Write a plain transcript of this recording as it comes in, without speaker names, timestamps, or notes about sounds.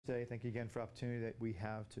Today, thank you again for the opportunity that we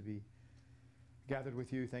have to be gathered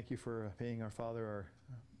with you. Thank you for being our Father,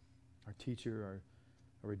 our teacher,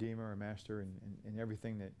 our Redeemer, our Master, and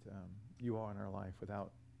everything that you are in our life. Without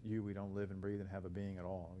you, we don't live and breathe and have a being at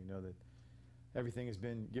all. We know that everything has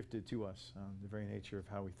been gifted to us, the very nature of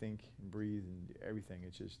how we think and breathe and everything.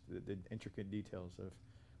 It's just the intricate details of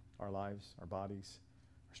our lives, our bodies,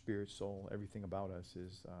 our spirit, soul, everything about us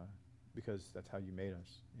is because that's how you made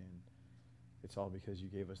us. And it's all because you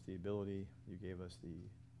gave us the ability, you gave us the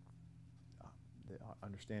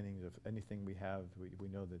understanding of anything we have. We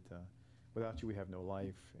know that without you we have no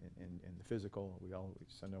life in the physical. We always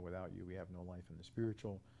know without you we have no life in the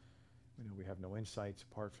spiritual. We know we have no insights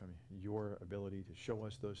apart from your ability to show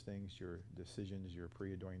us those things, your decisions, your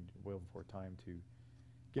preordained will before time to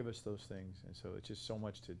give us those things. And so it's just so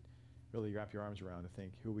much to really wrap your arms around, to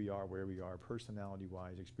think who we are, where we are,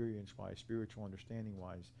 personality-wise, experience-wise, spiritual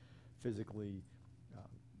understanding-wise, physically,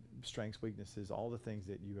 strengths, weaknesses, all the things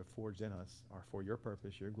that you have forged in us are for your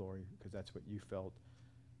purpose, your glory, because that's what you felt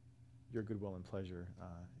your goodwill and pleasure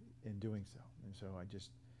in doing so. And so I just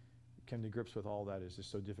came to grips with all that. It's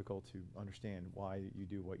just so difficult to understand why you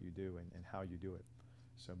do what you do and how you do it.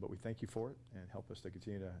 So, but we thank you for it, and help us to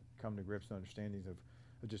continue to come to grips and understandings of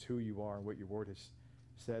just who you are, what your word has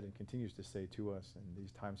said and continues to say to us in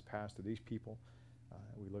these times past to these people.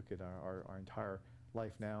 We look at our entire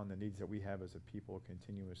life now and the needs that we have as a people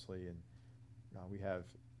continuously, and we have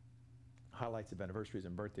highlights of anniversaries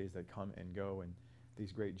and birthdays that come and go, and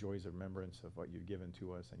these great joys of remembrance of what you've given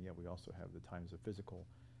to us, and yet we also have the times of physical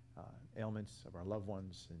ailments of our loved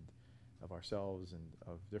ones and of ourselves and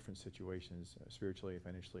of different situations, spiritually,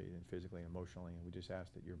 financially, and physically and emotionally, and we just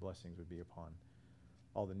ask that your blessings would be upon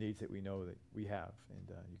all the needs that we know that we have,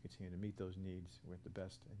 and you continue to meet those needs with the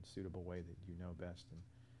best and suitable way that you know best, and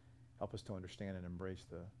help us to understand and embrace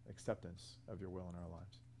the acceptance of your will in our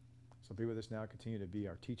lives. So be with us now. Continue to be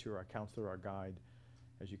our teacher, our counselor, our guide,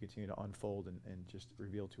 as you continue to unfold and just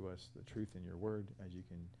reveal to us the truth in your word, as you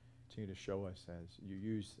can continue to show us as you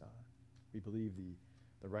use, we believe,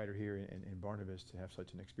 the writer here in Barnabas to have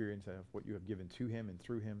such an experience of what you have given to him and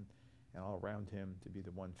through him and all around him, to be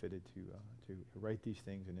the one fitted to write these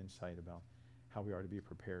things and insight about how we are to be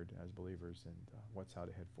prepared as believers and what's out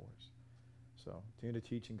ahead for us. So continue to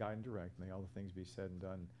teach and guide and direct. May all the things be said and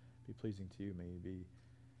done be pleasing to you. May you be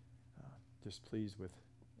just pleased with,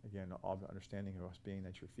 again, all the understanding of us being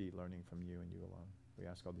at your feet, learning from you and you alone. We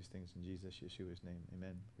ask all these things in Jesus, Yeshua's name.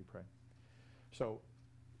 Amen. We pray. So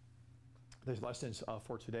these lessons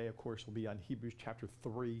for today, of course, will be on Hebrews chapter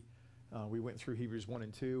 3. We went through Hebrews 1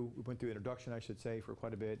 and 2. We went through introduction, I should say, for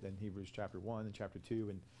quite a bit, then Hebrews chapter 1 and chapter 2,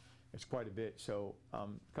 and it's quite a bit. So a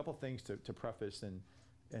couple of things to preface and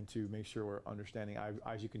to make sure we're understanding.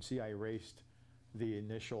 As you can see, I erased the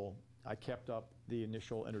initial, I kept up the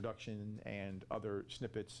initial introduction and other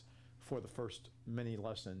snippets for the first many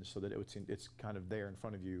lessons so that it's kind of there in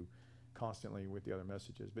front of you constantly with the other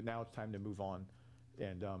messages. But now it's time to move on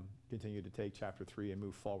and continue to take chapter 3 and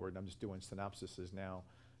move forward. I'm just doing synopsises now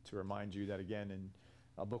to remind you that, again,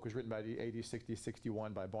 a book was written by the AD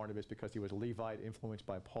 60-61 by Barnabas because he was a Levite, influenced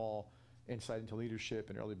by Paul, insight into leadership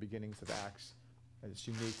and early beginnings of Acts. And it's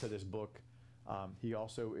unique to this book. He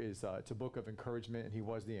also is, it's a book of encouragement, and he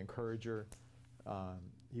was the encourager.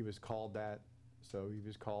 He was called that, so he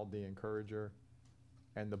was called the encourager.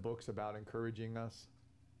 And the book's about encouraging us.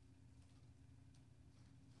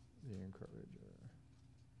 The encourager.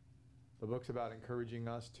 The book's about encouraging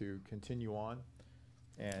us to continue on.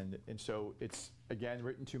 And so it's, again,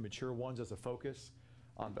 written to mature ones as a focus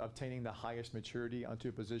on obtaining the highest maturity unto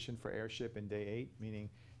a position for heirship in day 8, meaning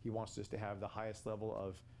he wants us to have the highest level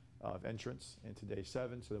of entrance into day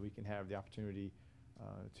 7 so that we can have the opportunity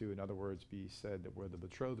to, in other words, be said that we're the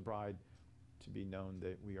betrothed bride, to be known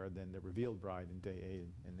that we are then the revealed bride in day 8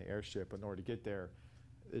 in the heirship. In order to get there,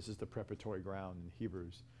 this is the preparatory ground in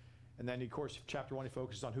Hebrews. And then, of course, chapter 1, he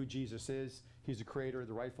focuses on who Jesus is. He's the creator,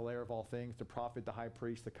 the rightful heir of all things, the prophet, the high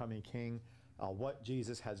priest, the coming king, what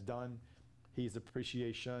Jesus has done. He's the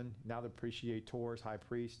propitiation, now the propitiators, high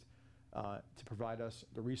priest, to provide us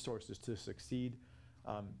the resources to succeed.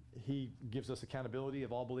 He gives us accountability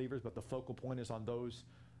of all believers, but the focal point is on those.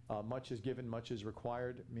 Much is given, much is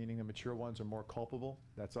required, meaning the mature ones are more culpable.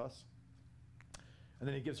 That's us. And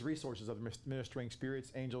then he gives resources of the ministering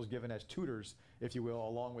spirits, angels given as tutors, if you will,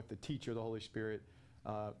 along with the teacher, the Holy Spirit,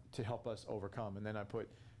 to help us overcome. And then I put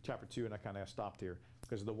chapter 2, and I kind of stopped here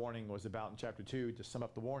because the warning was about in chapter 2. To sum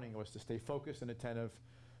up the warning, was to stay focused and attentive,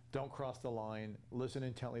 don't cross the line, listen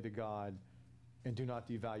intently to God, and do not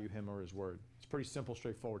devalue him or his word. It's pretty simple,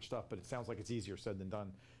 straightforward stuff, but it sounds like it's easier said than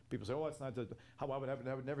done. People say, oh, it's not, I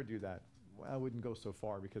would never do that. I wouldn't go so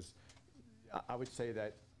far, because I would say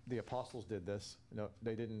that the apostles did this.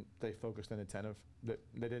 They didn't. They focused and attentive. They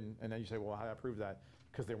didn't. And then you say, well, how do I prove that?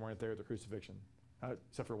 Because they weren't there at the crucifixion,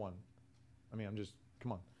 except for one. I mean,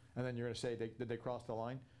 come on. And then you're going to say, did they cross the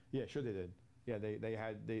line? Yeah, sure they did. Yeah,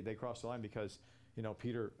 they crossed the line because,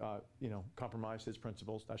 Peter, compromised his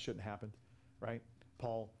principles. That shouldn't happen, right?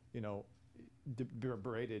 Paul,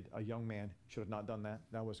 berated a young man. Should have not done that.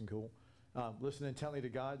 That wasn't cool. Listen intently to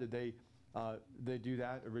God. Did they do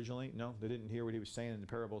that originally? No, they didn't hear what he was saying in the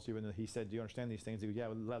parables. Even though he said, do you understand these things? They go, yeah,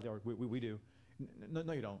 we do.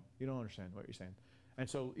 No, you don't. You don't understand what you're saying. And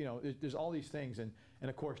so, there's all these things. And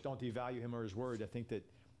of course, don't devalue him or his word. I think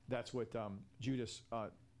that's what Judas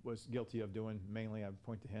was guilty of doing. Mainly, I would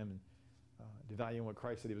point to him and devaluing what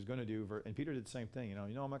Christ said he was going to do. And Peter did the same thing.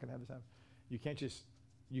 I'm not going to have this happen. You can't just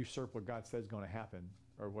usurp what God says is going to happen,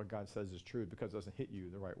 or what God says is true, because it doesn't hit you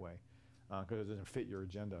the right way, because it doesn't fit your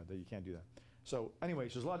agenda. That you can't do that. So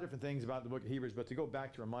anyways, there's a lot of different things about the book of Hebrews, but to go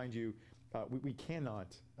back to remind you, we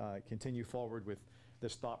cannot continue forward with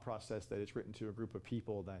this thought process that it's written to a group of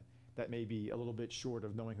people that may be a little bit short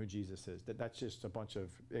of knowing who Jesus is. That's just a bunch of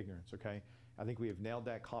ignorance, okay? I think we have nailed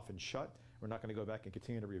that coffin shut. We're not going to go back and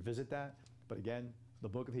continue to revisit that. But again, the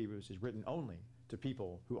book of Hebrews is written only to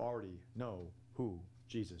people who already know who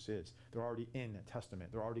Jesus is. They're already in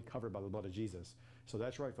Testament. They're already covered by the blood of Jesus. So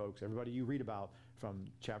that's right, folks. Everybody you read about from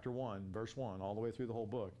chapter 1, verse 1, all the way through the whole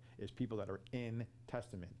book is people that are in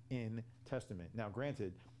Testament. In Testament. Now,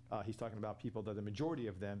 granted, he's talking about people that the majority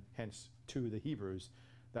of them, hence to the Hebrews,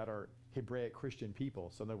 that are Hebraic Christian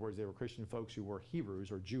people. So in other words, they were Christian folks who were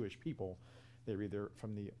Hebrews or Jewish people. They were either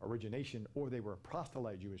from the origination or they were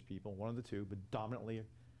proselyte Jewish people, one of the two, but dominantly,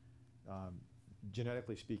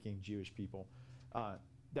 genetically speaking, Jewish people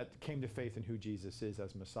that came to faith in who Jesus is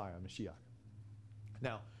as Messiah, Mashiach.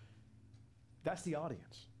 Now, that's the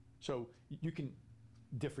audience. So you can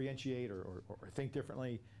differentiate or think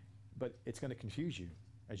differently, but it's going to confuse you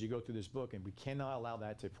as you go through this book, and we cannot allow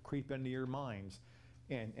that to creep into your minds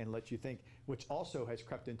and let you think, which also has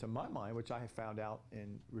crept into my mind, which I have found out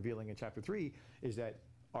in revealing in chapter 3, is that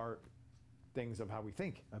our things of how we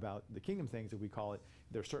think about the kingdom things, that we call it,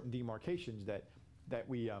 there are certain demarcations that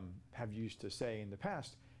we have used to say in the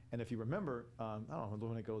past. And if you remember, I don't know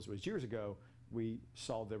when it was years ago, we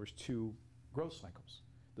saw there was two growth cycles.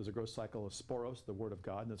 There's a growth cycle of sporos, the word of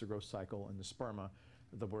God, and there's a growth cycle in the sperma,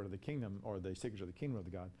 the word of the kingdom, or the secrets of the kingdom of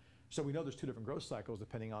the God. So we know there's two different growth cycles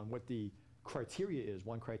depending on what the criteria is.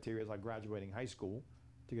 One criteria is like graduating high school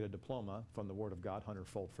to get a diploma from the word of God,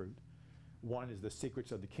 100-fold fruit. One is the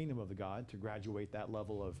secrets of the kingdom of the God, to graduate that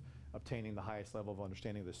level of obtaining the highest level of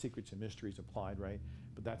understanding of the secrets and mysteries applied, right?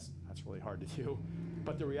 But that's really hard to do.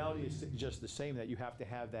 But the reality is just the same, that you have to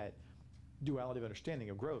have that duality of understanding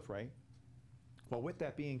of growth, right? Well, with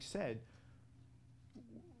that being said,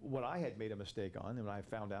 what I had made a mistake on, and what I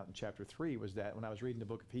found out in chapter 3, was that when I was reading the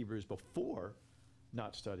book of Hebrews before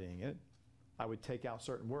not studying it, I would take out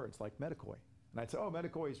certain words like medikoi. And I'd say, oh,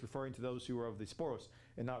 medikoi is referring to those who are of the sporos,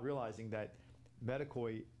 and not realizing that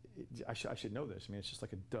medikoi, I should know this. I mean, it's just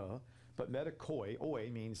like a duh. But medikoi, oi,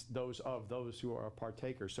 means those who are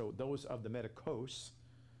partakers. So those of the medikos.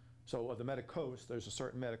 So of the medikos, there's a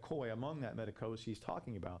certain medikoi among that medikos he's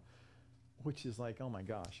talking about, which is like, oh my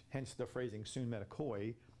gosh. Hence the phrasing soon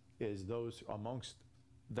medikoi is those amongst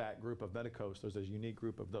that group of medikos. There's a unique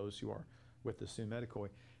group of those who are with the soon medikoi.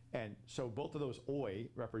 And so both of those oi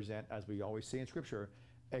represent, as we always see in Scripture,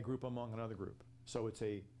 a group among another group. So it's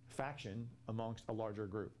a faction amongst a larger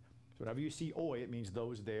group. So whenever you see oi, it means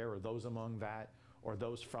those there, or those among that, or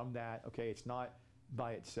those from that. Okay, it's not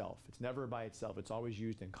by itself. It's never by itself. It's always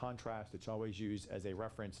used in contrast. It's always used as a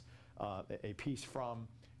reference, a piece from,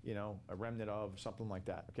 a remnant of, something like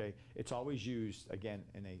that. Okay, it's always used, again,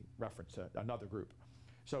 in a reference to another group.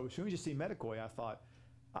 So as soon as you see medikoi, I thought,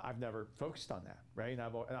 I've never focused on that, right? And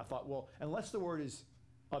I thought, well, unless the word is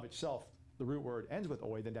of itself, the root word ends with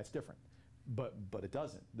oi, then that's different. But it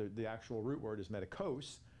doesn't. The actual root word is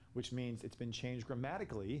medikos, which means it's been changed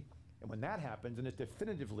grammatically. And when that happens, then it's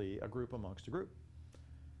definitively a group amongst a group.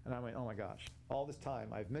 And I went, oh my gosh, all this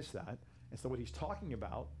time I've missed that. And so what he's talking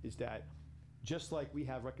about is that just like we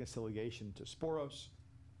have reconciliation to sporos,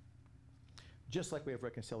 just like we have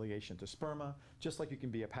reconciliation to sperma, just like you can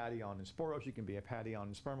be a pateion in sporos, you can be a pateion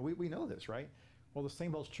in sperma. We know this, right? Well, the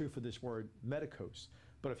same is true for this word medikos.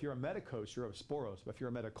 But if you're a medikos, you're of sporos. But if you're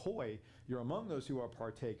a medikoi, you're among those who are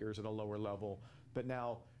partakers at a lower level. But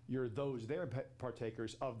now you're those there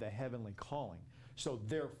partakers of the heavenly calling. So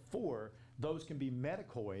therefore, those can be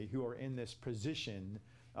medikoi who are in this position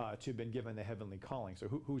to have been given the heavenly calling. So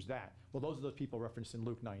who's that? Well, those are those people referenced in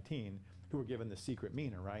Luke 19 who were given the secret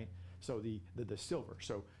mina, right? So the silver.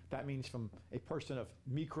 So that means from a person of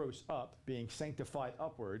mikros up, being sanctified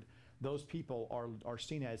upward, those people are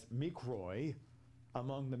seen as mikroi,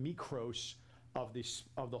 among the mikros of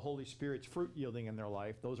the Holy Spirit's fruit yielding in their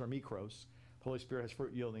life. Those are mikros. The Holy Spirit has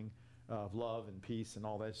fruit yielding of love and peace and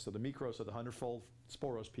all that. So the mikros are the hundredfold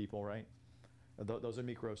sporos people, right? Those are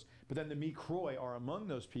mikros. But then the mikroi are among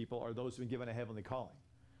those people are those who've been given a heavenly calling.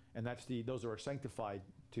 And that's those who are sanctified,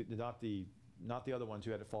 not the other ones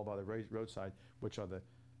who had to fall by the roadside, which are the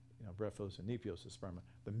brephos and nepios of sperma.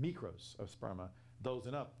 The mikros of sperma, those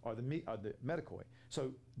and up, are the medikoi.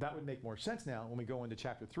 So that would make more sense now when we go into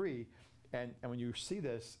chapter 3. And when you see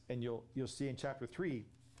this, and you'll see in chapter 3,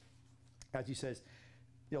 as he says,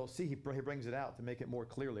 you'll see he brings it out to make it more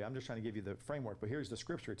clearly. I'm just trying to give you the framework, but here's the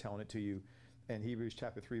scripture telling it to you in Hebrews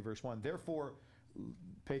chapter 3, verse 1. Therefore,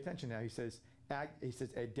 pay attention now. He says,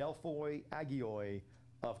 adelphoi agioi,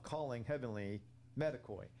 of calling heavenly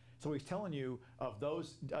medikoi. So he's telling you of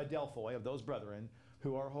those adelphoi, of those brethren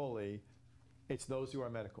who are holy, it's those who are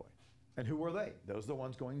medikoi. And who were they? Those are the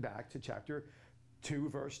ones going back to chapter 2,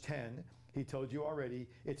 verse 10. He told you already,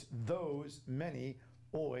 it's those many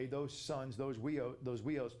oi, those sons, those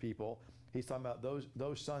weos people. He's talking about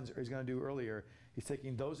those sons. He's going to do earlier. He's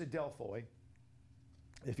taking those adelphoi.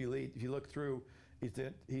 If you look through,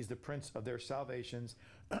 he's the prince of their salvations.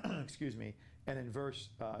 Excuse me. And in verse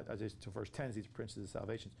 10, he's the prince of the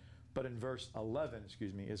salvations. But in verse 11,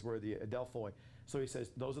 is where the adelphoi. So he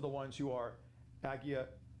says, those are the ones who are agia.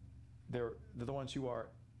 They're the ones who are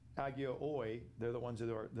agioi. They're the ones that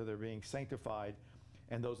are being sanctified,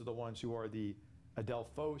 and those are the ones who are the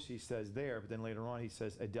adelphos. He says there, but then later on he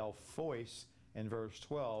says adelphois in verse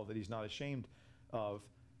 12, that he's not ashamed of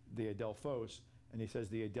the adelphos, and he says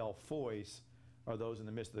the adelphois are those in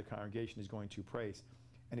the midst of the congregation he's going to praise,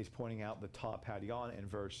 and he's pointing out the top hadion in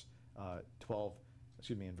verse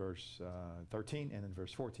 13 and in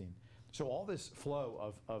verse 14. So all this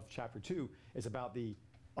flow of chapter 2 is about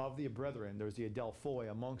of the brethren. There's the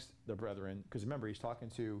adelphoi amongst the brethren, because remember, he's talking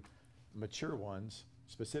to mature ones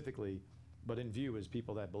specifically, but in view as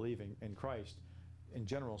people that believe in Christ, in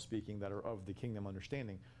general speaking, that are of the kingdom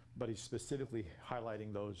understanding. But he's specifically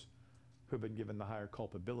highlighting those who have been given the higher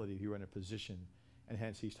culpability, who are in a position, and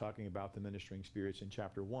hence he's talking about the ministering spirits in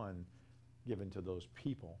chapter 1 given to those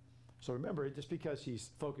people. So remember, just because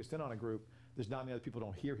he's focused in on a group, does not mean other people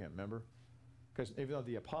don't hear him, remember? Because even though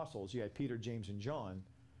the apostles, you had Peter, James, and John,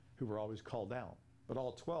 who were always called out, but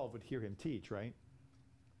all 12 would hear him teach, right?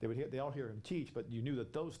 They all hear him teach, but you knew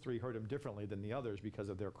that those 3 heard him differently than the others because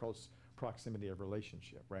of their close proximity of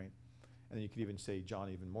relationship, right? And then you could even say John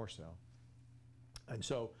even more so. And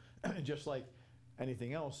so, just like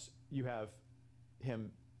anything else, you have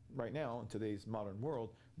him right now in today's modern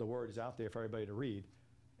world. The word is out there for everybody to read,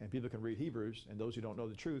 and people can read Hebrews, and those who don't know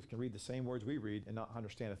the truth can read the same words we read and not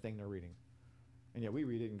understand a thing they're reading. And yet we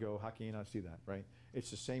read it and go, how can you not see that, right? It's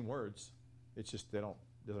the same words. It's just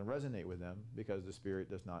doesn't resonate with them because the Spirit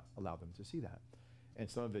does not allow them to see that. And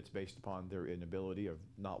some of it's based upon their inability of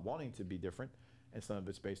not wanting to be different, and some of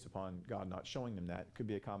it's based upon God not showing them that. It could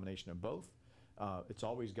be a combination of both. It's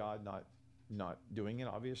always God not doing it,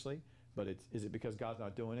 obviously, but is it because God's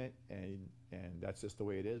not doing it and that's just the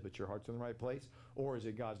way it is, but your heart's in the right place? Or is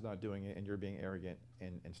it God's not doing it and you're being arrogant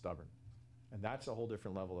and stubborn? And that's a whole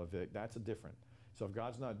different level of it. That's a different. So if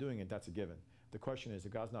God's not doing it, that's a given. The question is,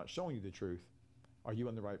 if God's not showing you the truth, are you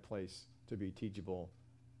in the right place to be teachable,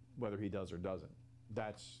 whether he does or doesn't?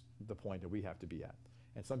 That's the point that we have to be at.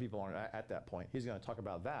 And some people aren't at that point. He's going to talk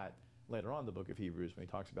about that later on in the book of Hebrews when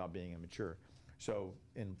he talks about being immature. So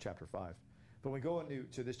in chapter 5. But when we go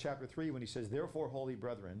into this chapter 3, when he says, therefore, holy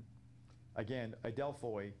brethren, again,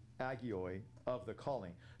 adelphoi, agioi, of the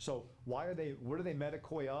calling. So what are they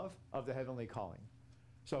medikoi of? Of the heavenly calling.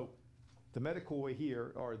 So the medikoi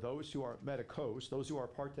here are those who are medikos, those who are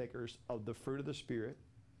partakers of the fruit of the Spirit,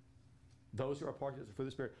 those who are partakers of the fruit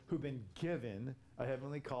of the Spirit, who've been given a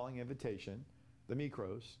heavenly calling invitation. The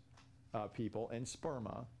mikros people and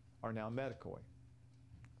sperma are now medikoi.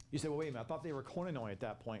 You say, well, wait a minute, I thought they were koinonoi at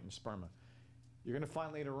that point in sperma. You're going to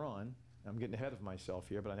find later on, I'm getting ahead of myself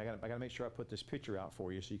here, but I got to make sure I put this picture out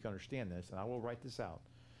for you so you can understand this, and I will write this out.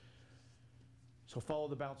 So follow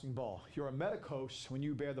the bouncing ball. You're a medikos when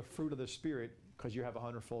you bear the fruit of the Spirit, because you have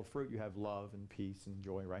 100-fold fruit. You have love and peace and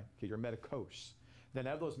joy, right? Okay, you're medikos. Then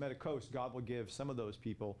out of those medikos, God will give some of those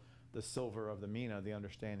people the silver of the mina, the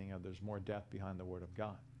understanding of there's more depth behind the Word of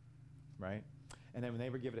God, right? And then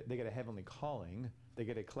when they get a heavenly calling, they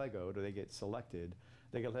get a klegot, or they get selected,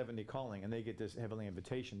 they get a heavenly calling, and they get this heavenly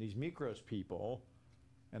invitation. These mikros people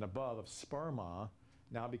and above of sperma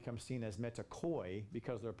now become seen as metakoi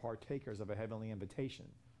because they're partakers of a heavenly invitation.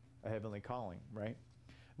 a heavenly calling, right?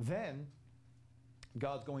 Then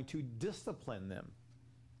God's going to discipline them.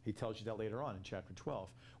 He tells you that later on in chapter 12.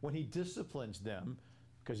 When he disciplines them,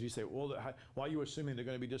 because you say, well, why are you assuming they're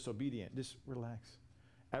going to be disobedient? Just relax.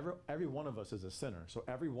 Every one of us is a sinner, so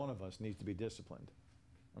every one of us needs to be disciplined.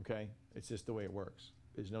 Okay? It's just the way it works.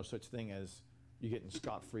 There's no such thing as you getting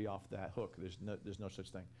scot-free off that hook. There's no such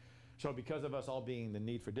thing. So because of us all being the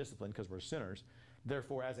need for discipline, because we're sinners,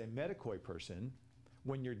 therefore as a medicoi person,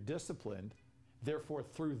 when you're disciplined, therefore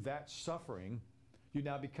through that suffering, you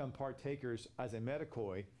now become partakers as a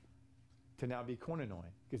medicoi to now be koinonoi,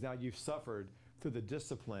 because now you've suffered through the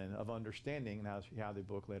discipline of understanding, and how the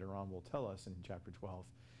book later on will tell us in chapter 12,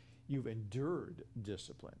 you've endured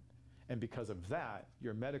discipline. And because of that,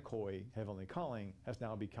 your medicoi heavenly calling has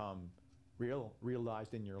now become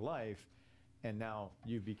realized in your life, and now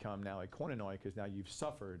you've become now a koinonoi, because now you've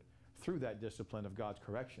suffered through that discipline of God's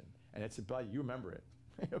correction. And it's about you remember it.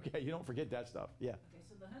 Okay, you don't forget that stuff. Yeah. Okay,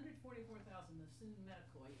 so the 144,000, the soon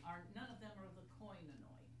medicoi, none of them are the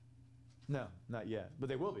koinonoi. No, not yet. But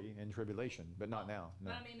they will be in tribulation, but not now.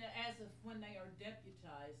 No. But I mean, as of when they are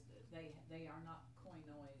deputized, they are not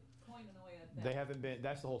koinonoi at that. They haven't been.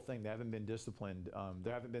 That's the whole thing. They haven't been disciplined.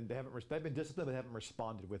 They've been disciplined, but haven't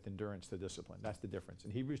responded with endurance to discipline. That's the difference.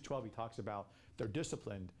 In Hebrews 12, he talks about they're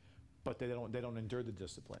disciplined, but they don't endure the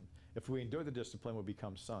discipline. If we endure the discipline, we'll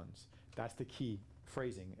become sons. That's the key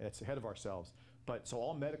phrasing. It's ahead of ourselves. But so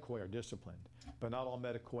all medicoi are disciplined, but not all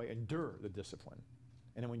medicoi endure the discipline.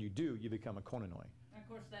 And then when you do, you become a koinonoi. And of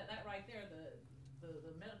course, that right there, the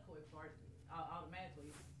medicoi part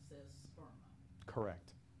automatically says sperma.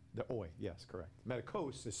 Correct. The oi, yes, correct.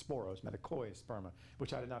 Medicos is sporos, medicoi is sperma,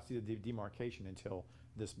 which I did not see the demarcation until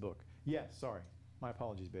this book. Yes, sorry. My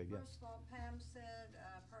apologies, Big. Yes. First of all, Pam said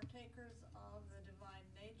partakers of the divine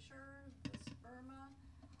nature, the sperma.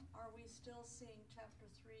 Are we still seeing chapter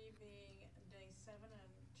 3 being day 7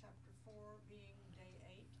 and chapter 4 being day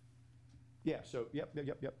 8? Yeah, so, yep.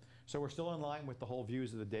 So we're still in line with the whole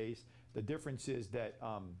views of the days. The difference is that,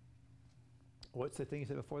 what's the thing you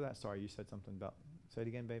said before that? Sorry, you said something about, say it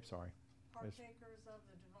again, babe, sorry. Partakers of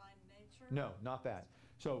the divine nature? No, not that.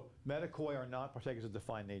 So medicoi are not partakers of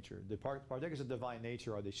divine nature. The partakers of divine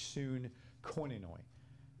nature are the soon koinonoi.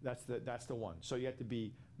 That's the one. So you have to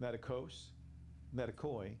be medicos,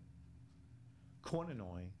 medicoi,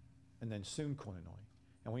 koinonoi, and then soon koinonoi.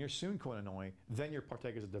 And when you're soon koinonoi, then you're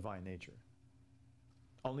partakers of divine nature.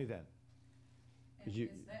 Only then. And You,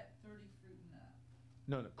 is that 30 fruit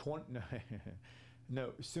no, no,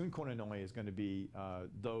 soon koinonoi is going to be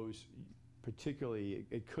those particularly,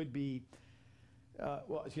 it could be,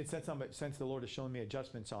 well, since the Lord has shown me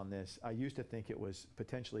adjustments on this, I used to think it was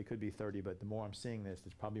potentially could be 30, but the more I'm seeing this,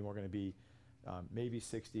 it's probably more going to be maybe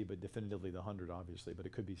 60, but definitively the 100, obviously, but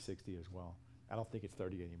it could be 60 as well. I don't think it's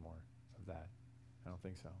 30 anymore of that. I don't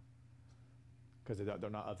think so. Because they're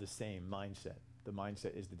not of the same mindset. The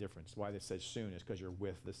mindset is the difference. Why this says soon is because you're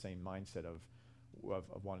with the same mindset of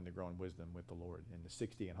wanting to grow in wisdom with the Lord. And the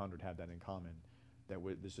 60 and 100 have that in common. That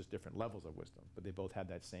there's just different levels of wisdom, but they both have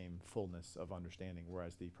that same fullness of understanding,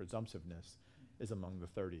 whereas the presumptiveness is among the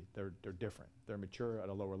 30. They're different. They're mature at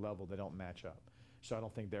a lower level. They don't match up. So I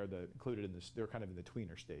don't think they're included in this. They're kind of in the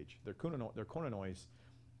tweener stage. They're koinonois,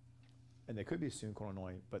 and they could be soon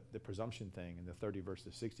koinonoi, but the presumption thing in the 30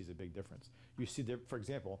 versus 60 is a big difference. You see, for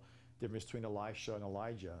example, the difference between Elisha and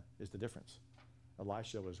Elijah is the difference.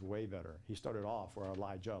 Elisha was way better. He started off where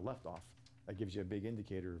Elijah left off. That gives you a big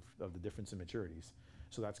indicator of the difference in maturities.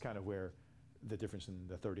 So that's kind of where the difference in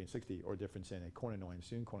the 30 and 60, or difference in a koinonoi and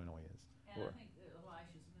soon koinonoi is. And I think that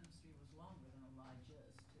Elisha's ministry was longer than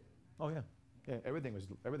Elijah's too. Oh yeah, yeah. Everything was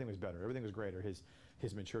better. Everything was greater.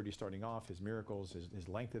 His maturity starting off, his miracles, his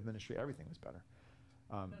length of ministry, everything was better.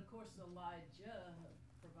 But of course, Elijah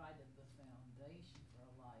provided the foundation for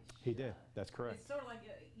Elisha. He did. That's correct. It's sort of like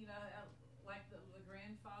like the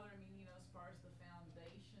grandfather. I mean, as far as the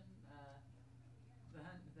foundation, the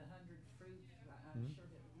 100 fruit. I'm sure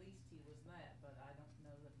that at least he was that, but I don't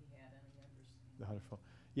know that he had any understanding. The 100-fold.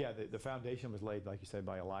 Yeah, the foundation was laid, like you said,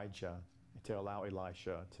 by Elijah to allow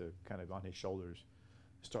Elisha to kind of on his shoulders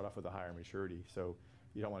start off with a higher maturity. So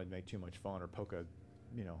you don't want to make too much fun or poke a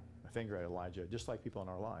finger at Elijah, just like people in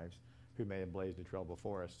our lives who may have blazed a trail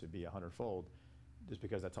before us to be 100-fold. Just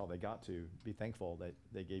because that's all they got to, be thankful that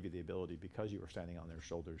they gave you the ability, because you were standing on their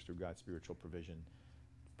shoulders through God's spiritual provision,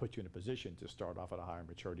 put you in a position to start off at a higher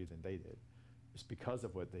maturity than they did. It's because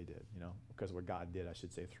of what they did, because of what God did, I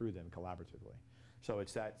should say, through them collaboratively. So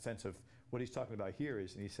it's that sense of what he's talking about here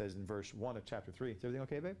is, and he says in verse 1 of chapter 3, is everything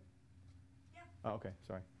okay, babe? Yeah. Oh, okay,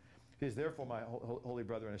 sorry. He says, therefore, my holy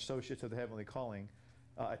brethren, associates of the heavenly calling,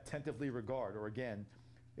 attentively regard, or again,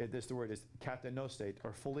 This the word is katanostate,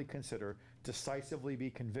 or fully consider, decisively be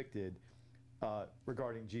convicted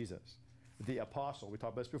regarding Jesus. The apostle, we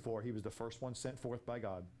talked about this before, he was the first one sent forth by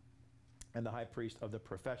God, and the high priest of the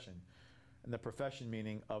profession. And the profession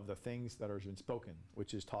meaning of the things that are been spoken,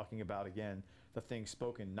 which is talking about, again, the things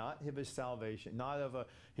spoken, not of his salvation, not of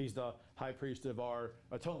he's the high priest of our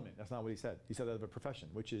atonement. That's not what he said. He said that of a profession,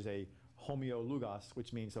 which is a homeologos,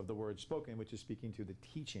 which means of the word spoken, which is speaking to the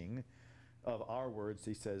teaching of our words,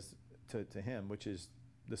 he says to him, which is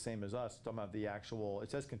the same as us, talking about the actual, it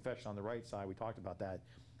says confession on the right side, we talked about that,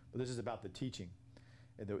 but this is about the teaching,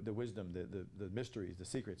 the wisdom, the mysteries, the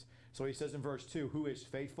secrets. So he says in verse 2, who is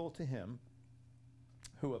faithful to him,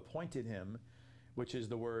 who appointed him, which is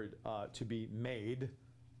the word to be made.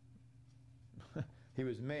 He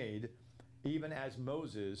was made even as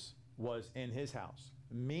Moses was in his house.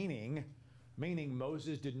 Meaning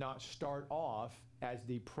Moses did not start off as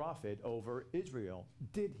the prophet over Israel,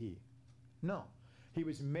 did he? No. He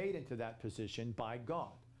was made into that position by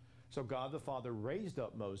God. So God the Father raised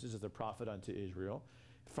up Moses as a prophet unto Israel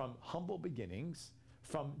from humble beginnings,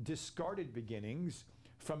 from discarded beginnings,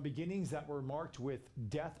 from beginnings that were marked with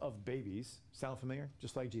death of babies. Sound familiar?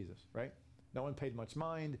 Just like Jesus, right? No one paid much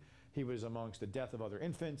mind. He was amongst the death of other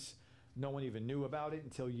infants. No one even knew about it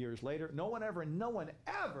until years later. No one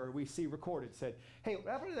ever we see recorded said, hey, what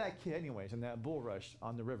happened to that kid anyways in that bull rush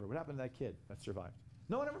on the river? What happened to that kid that survived?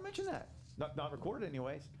 No one ever mentioned that. Not recorded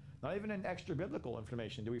anyways. Not even in extra biblical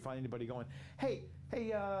information do we find anybody going, hey,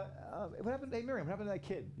 what happened to Miriam? What happened to that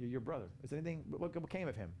kid, your brother? Is anything, what came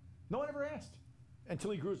of him? No one ever asked.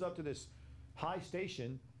 Until he grows up to this high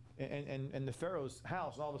station in the Pharaoh's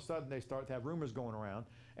house, and all of a sudden they start to have rumors going around,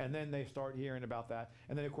 and then they start hearing about that,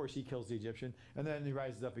 and then of course he kills the Egyptian, and then he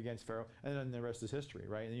rises up against Pharaoh, and then the rest is history,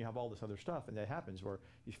 right? And then you have all this other stuff, and that happens where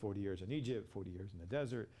he's 40 years in Egypt, 40 years in the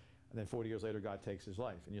desert, and then 40 years later God takes his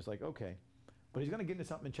life, and you're just like, okay. But he's going to get into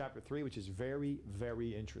something in chapter 3, which is very,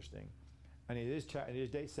 very interesting. And it is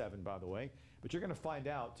day 7, by the way, but you're going to find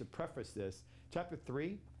out, to preface this, chapter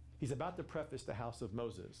 3, he's about to preface the house of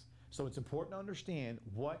Moses. So it's important to understand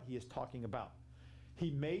what he is talking about.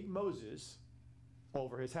 He made Moses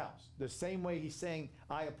over his house. The same way he's saying,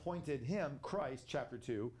 I appointed him, Christ, chapter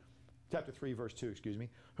 3, verse 2,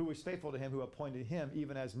 who was faithful to him, who appointed him,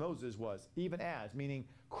 even as Moses was. Even as, meaning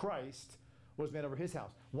Christ was made over his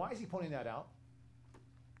house. Why is he pointing that out?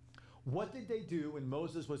 What did they do when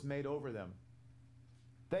Moses was made over them?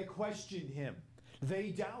 They questioned him. They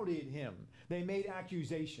doubted him. They made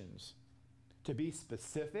accusations. To be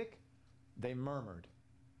specific, they murmured.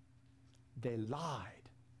 They lied.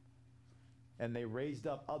 And they raised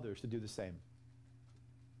up others to do the same.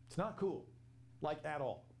 It's not cool, like at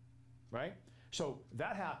all, right? So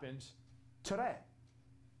that happens today.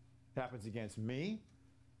 It happens against me.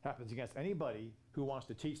 It happens against anybody who wants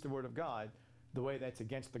to teach the Word of God the way that's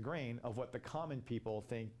against the grain of what the common people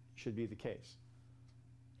think should be the case.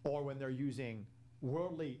 Or when they're using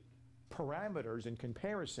worldly parameters in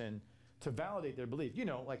comparison to validate their belief. You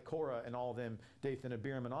know, like Korah and all of them, Dathan,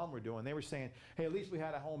 Abiram, and all were doing. They were saying, hey, at least we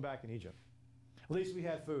had a home back in Egypt. At least we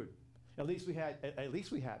had food. At least we had.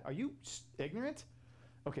 Are you ignorant?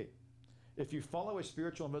 Okay, if you follow a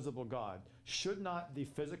spiritual invisible God, should not the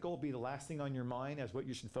physical be the last thing on your mind as what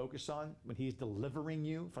you should focus on when he's delivering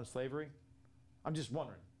you from slavery? I'm just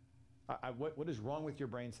wondering. What is wrong with your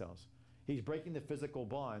brain cells? He's breaking the physical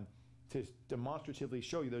bond to demonstratively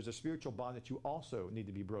show you there's a spiritual bond that you also need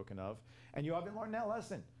to be broken of. And you haven't learned that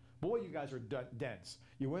lesson. Boy, you guys are dense.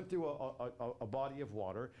 You went through a body of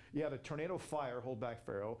water. You had a tornado fire hold back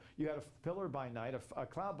Pharaoh. You had a pillar by night, a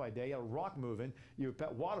cloud by day, a rock moving. You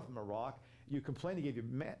got water from a rock. You complained he gave you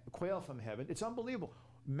quail from heaven. It's unbelievable.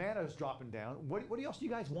 Manna's dropping down. What else do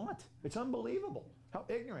you guys want? It's unbelievable how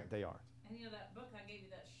ignorant they are. And you know that book I gave you,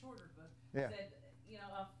 that shorter book, Yeah. said, you know,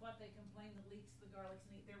 of what they complained, the leeks, the garlics,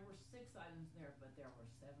 and there were 6 items there, but there were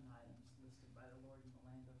 7 items listed by the Lord in the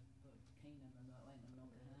land of Canaan and the land of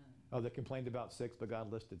milk and honey. Oh, they complained about 6, but God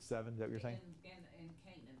listed 7. Is that what you're saying? In Canaan. In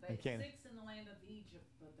They Canaan. 6 in the land of Egypt,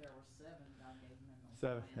 but there were 7 God gave them in the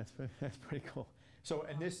 7. land. That's pretty cool. So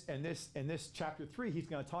in this chapter 3, he's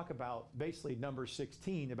going to talk about basically number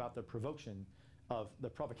 16 about the provocation,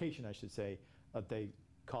 I should say, that they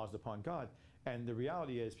caused upon God. And the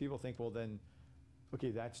reality is, people think, well, then,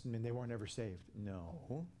 okay, they weren't ever saved.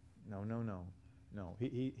 No.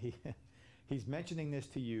 He's mentioning this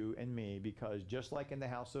to you and me because just like in the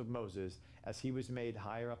house of Moses, as he was made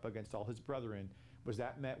higher up against all his brethren, was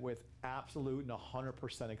that met with absolute and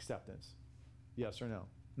 100% acceptance? Yes or no?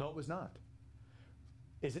 No, it was not.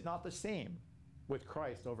 Is it not the same with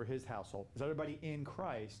Christ over his household? Is everybody in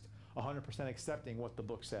Christ 100% accepting what the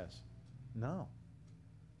book says? No.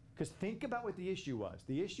 Because think about what the issue was.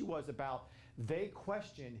 The issue was about they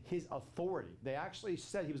questioned his authority. They actually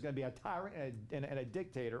said he was going to be a tyrant and a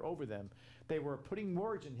dictator over them. They were putting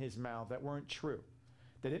words in his mouth that weren't true.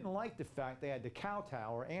 They didn't like the fact they had to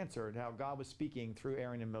kowtow or answer how God was speaking through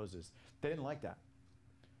Aaron and Moses. They didn't like that.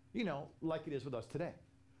 You know, like it is with us today.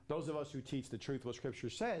 Those of us who teach the truth, what Scripture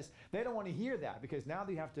says, they don't want to hear that because now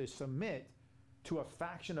they have to submit to a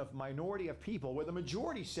faction of minority of people where the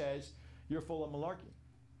majority says you're full of malarkey.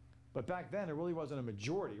 But back then, there really wasn't a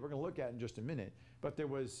majority. We're going to look at it in just a minute. But there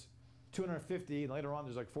was 250, and later on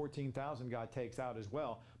there's like 14,000 God takes out as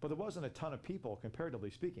well. But there wasn't a ton of people, comparatively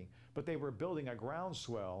speaking. But they were building a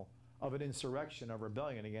groundswell of an insurrection, of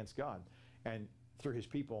rebellion against God. And through his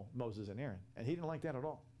people, Moses and Aaron. And he didn't like that at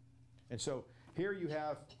all. And so here you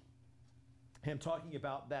have him talking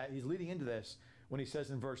about that. He's leading into this when he says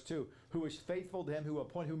in verse 2, who is faithful to him who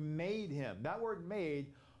appointed, who made him. That word made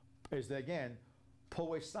is, again,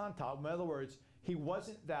 poesanta. In other words, he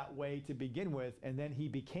wasn't that way to begin with, and then he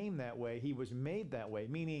became that way. He was made that way,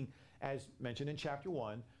 meaning, as mentioned in chapter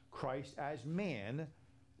 1, Christ as man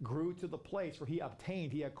grew to the place where he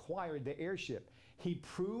acquired the heirship. He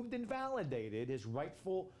proved and validated his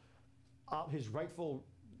rightful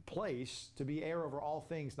place to be heir over all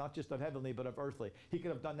things, not just of heavenly, but of earthly. He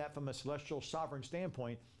could have done that from a celestial sovereign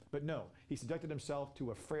standpoint, but no. He subjected himself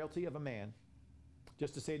to a frailty of a man,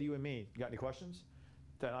 just to say to you and me, you got any questions?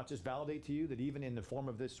 To not just validate to you that even in the form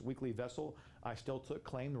of this weekly vessel, I still took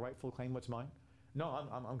claim, the rightful claim, what's mine? No,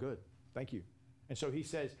 I'm good. Thank you. And so he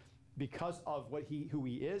says, because of who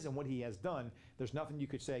he is and what he has done, there's nothing you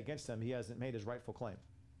could say against him. He hasn't made his rightful claim.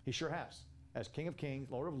 He sure has. As King of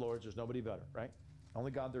Kings, Lord of Lords, there's nobody better, right?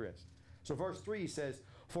 Only God there is. So verse 3 says,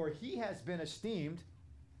 for he has been esteemed,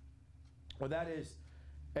 or that is,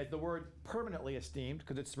 as the word permanently esteemed,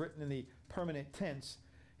 because it's written in the permanent tense,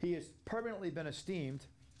 he has permanently been esteemed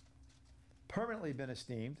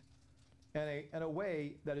in a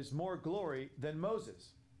way that is more glory than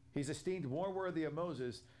Moses. He's esteemed more worthy of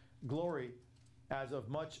Moses' glory as of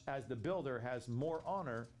much as the builder has more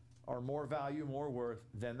honor or more value, more worth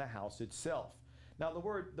than the house itself. Now the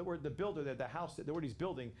builder, the house, the word he's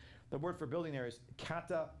building, the word for building there is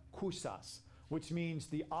katakusas, which means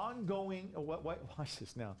the ongoing, watch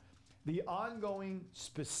this now, the ongoing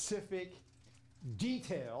specific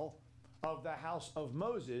detail of the house of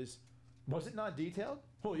Moses. Was it not detailed?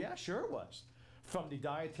 Well, yeah, sure it was. From the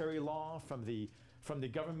dietary law, from the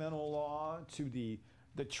governmental law, to the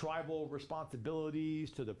tribal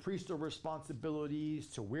responsibilities, to the priesthood responsibilities,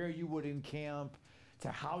 to where you would encamp, to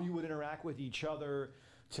how you would interact with each other,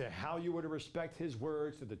 to how you were to respect his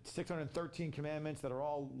words, to the 613 commandments that are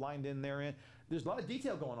all lined in therein. There's a lot of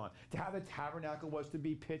detail going on. To how the tabernacle was to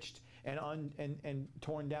be pitched and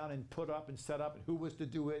torn down and put up and set up, and who was to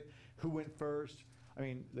do it, who went first. I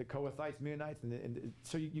mean, the Kohathites, Meunites, and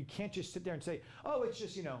so you can't just sit there and say, oh, it's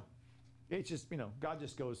just, God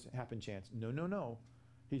just goes happen chance. No.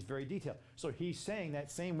 He's very detailed. So he's saying that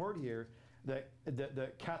same word here, the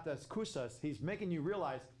katas kusas, he's making you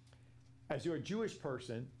realize, as you're a Jewish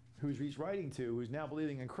person he's writing to, who's now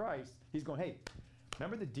believing in Christ, he's going, hey,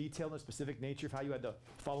 remember the detail and the specific nature of how you had to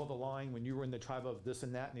follow the line when you were in the tribe of this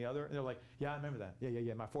and that and the other? And they're like, yeah, I remember that.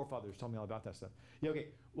 Yeah. My forefathers told me all about that stuff. Yeah, okay.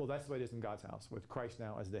 Well, that's the way it is in God's house, with Christ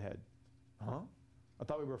now as the head. Huh? I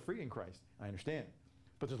thought we were free in Christ. I understand.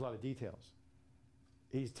 But there's a lot of details.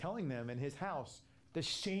 He's telling them in his house, the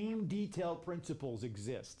same detailed principles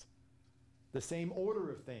exist. The same order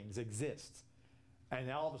of things exists. And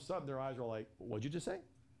now all of a sudden their eyes are like, what'd you just say?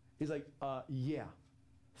 He's like, yeah.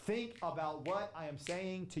 Think about what I am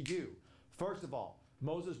saying to you. First of all,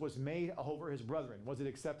 Moses was made over his brethren. Was it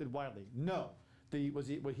accepted widely? No. Did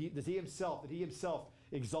he himself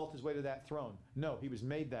exalt his way to that throne? No, he was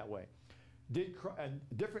made that way.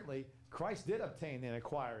 Differently, Christ did obtain and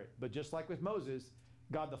acquire it. But just like with Moses,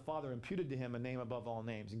 God the Father imputed to him a name above all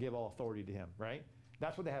names and gave all authority to him, right?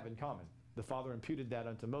 That's what they have in common. The Father imputed that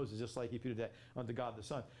unto Moses, just like he imputed that unto God the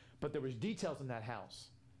Son. But there was details in that house.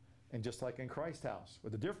 And just like in Christ's house,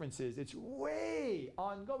 what the difference is, it's way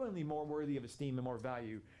ongoingly more worthy of esteem and more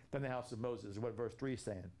value than the house of Moses, is what verse 3 is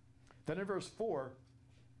saying. Then in verse 4,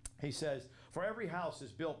 he says, for every house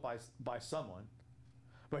is built by someone,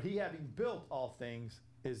 but he having built all things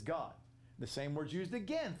is God. The same word's used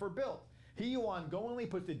again for built. He who ongoingly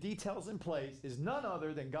puts the details in place is none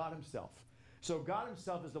other than God himself. So God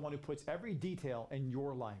himself is the one who puts every detail in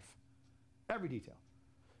your life. Every detail.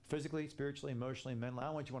 Physically, spiritually, emotionally, mentally. I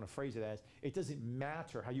don't know what you want to phrase it as. It doesn't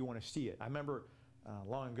matter how you want to see it. I remember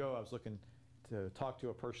long ago I was looking to talk to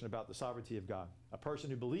a person about the sovereignty of God. A person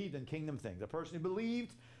who believed in kingdom things. A person who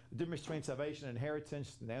believed the difference between salvation and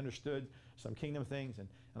inheritance, and they understood some kingdom things. And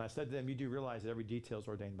I said to them, you do realize that every detail is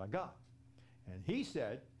ordained by God. And he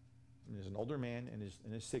said, and he's an older man in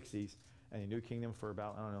his 60s, and he knew kingdom for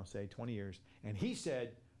about, I don't know, say 20 years. And he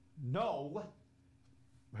said, no,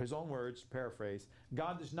 his own words, paraphrase,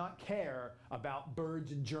 God does not care about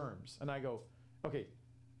birds and germs. And I go, okay,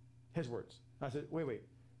 his words. I said, wait.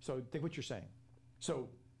 So think what you're saying. So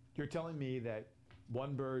you're telling me that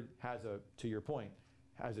one bird has to your point,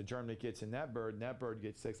 has a germ that gets in that bird, and that bird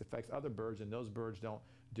gets sick, affects other birds, and those birds don't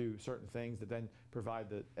do certain things that then provide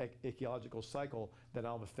the ecological cycle that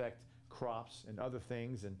all affect crops and other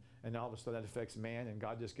things, and all of a sudden that affects man, and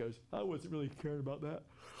God just goes, I wasn't really caring about that.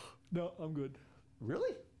 No, I'm good.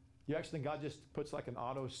 Really? You actually think God just puts like an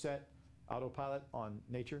autopilot on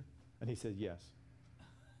nature? And he said, yes.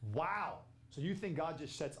 Wow. So you think God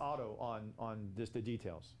just sets auto on just the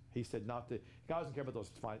details? He said not the, God doesn't care about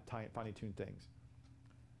those fine-tuned things.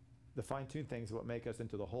 The fine-tuned things are what make us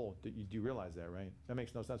into the whole. Do you realize that, right? That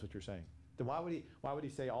makes no sense what you're saying. Then why would he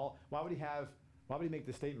say why would he make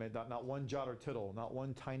the statement that not one jot or tittle, not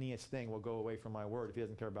one tiniest thing will go away from my word if he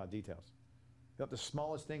doesn't care about details? That the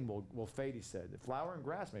smallest thing will fade, he said. The flower and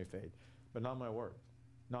grass may fade, but not my word.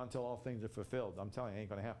 Not until all things are fulfilled. I'm telling you, it ain't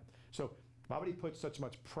going to happen. So why would he put such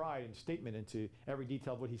much pride and statement into every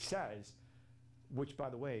detail of what he says, which, by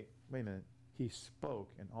the way, wait a minute, he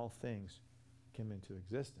spoke and all things came into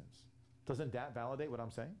existence. Doesn't that validate what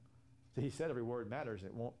I'm saying? So he said every word matters.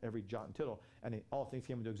 It won't every jot and tittle. And all things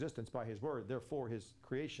came into existence by his word. Therefore, his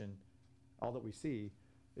creation, all that we see,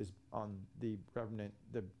 is on the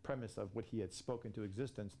premise of what he had spoken to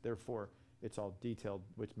existence. Therefore, it's all detailed,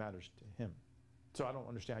 which matters to him. So I don't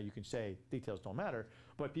understand how you can say details don't matter.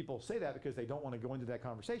 But people say that because they don't want to go into that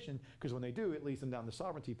conversation, because when they do, it leads them down the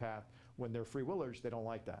sovereignty path. When they're free willers, they don't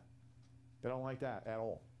like that. They don't like that at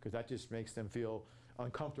all, because that just makes them feel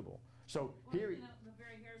uncomfortable. So well, here, the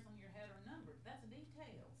very hairs on your head are numbered. That's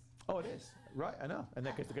details. Oh, it is, right? I know, and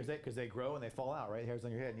because they grow and they fall out, right? Hairs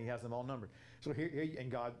on your head, and he has them all numbered. So here,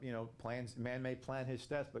 and God, plans. Man may plan his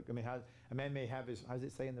steps, but I mean, a man may have his. How does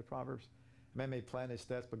it say in the Proverbs? A man may plan his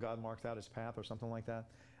steps, but God marks out his path, or something like that.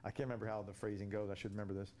 I can't remember how the phrasing goes. I should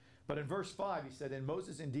remember this. But in verse 5, he said, "And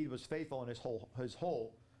Moses indeed was faithful in his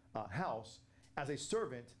whole house as a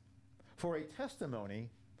servant for a testimony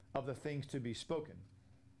of the things to be spoken."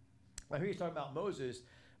 Now here he's talking about Moses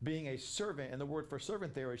being a servant, and the word for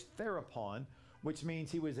servant there is therapon, which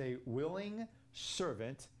means he was a willing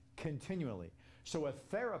servant continually. So a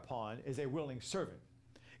therapon is a willing servant.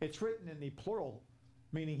 It's written in the plural,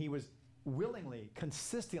 meaning he was willingly,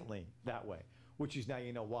 consistently that way, which is now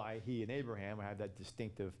you know why he and Abraham had that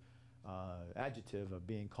distinctive adjective of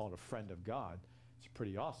being called a friend of God. It's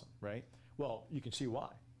pretty awesome, right? Well, you can see why.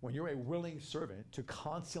 When you're a willing servant to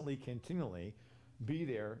constantly, continually be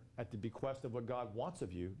there at the bequest of what God wants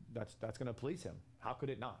of you, that's going to please him. How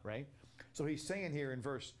could it not, right? So he's saying here in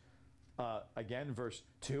verse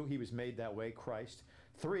 2, he was made that way, Christ.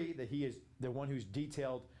 3, that he is the one who's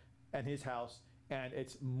detailed in his house, and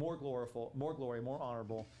it's more glory, more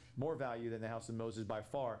honorable, more value than the house of Moses by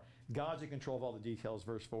far. God's in control of all the details,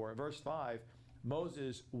 verse 4. Verse 5,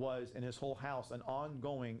 Moses was in his whole house an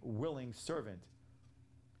ongoing, willing servant.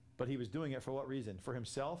 But he was doing it for what reason? For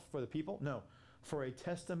himself? For the people? No. For a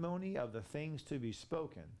testimony of the things to be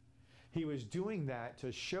spoken. He was doing that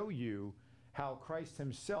to show you how Christ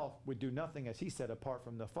himself would do nothing, as he said, apart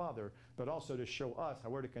from the Father, but also to show us how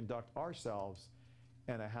we're to conduct ourselves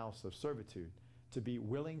in a house of servitude, to be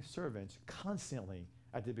willing servants constantly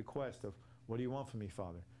at the bequest of, what do you want from me,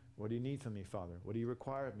 Father? What do you need from me, Father? What do you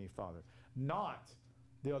require of me, Father? Not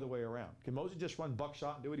the other way around. Can Moses just run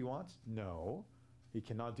buckshot and do what he wants? No, he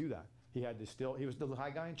cannot do that. He was the high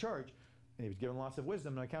guy in charge, and he was given lots of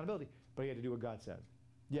wisdom and accountability, but he had to do what God said.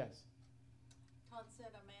 Yes? Todd said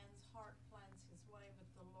a man's heart plans his way, but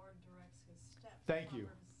the Lord directs his steps. Thank you.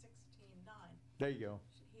 Proverbs 16:9. There you go.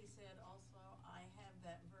 He said also, I have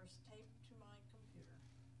that verse taped to my computer.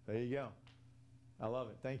 There you go. I love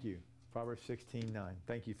it. Thank you. Proverbs 16:9.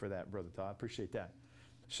 Thank you for that, Brother Todd. Appreciate that.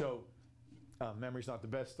 So, memory's not the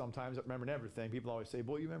best sometimes at remembering everything. People always say,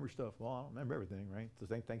 boy, you remember stuff. Well, I don't remember everything, right? So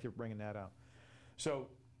thank you for bringing that out. So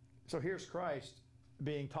here's Christ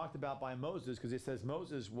being talked about by Moses, because it says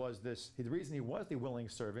Moses was this, the reason he was the willing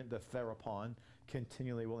servant, the therapon,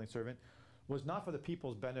 continually willing servant, was not for the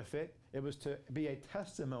people's benefit. It was to be a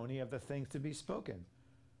testimony of the things to be spoken.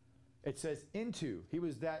 It says into. He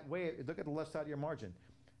was that way. Look at the left side of your margin.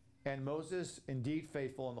 And Moses, indeed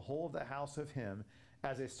faithful in the whole of the house of him,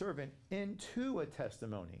 as a servant into a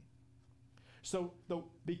testimony. So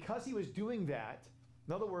because he was doing that,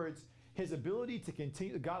 in other words, his ability to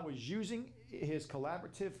continue, God was using his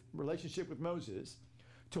collaborative relationship with Moses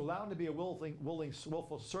to allow him to be a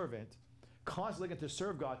willful servant, constantly looking to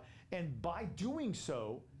serve God. And by doing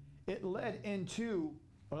so, it led into,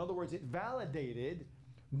 in other words, it validated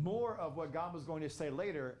more of what God was going to say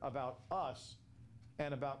later about us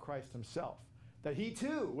and about Christ himself. That he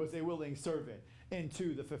too was a willing servant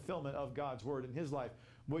into the fulfillment of God's word in his life,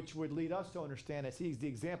 which would lead us to understand, as he's the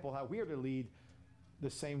example, how we are to lead the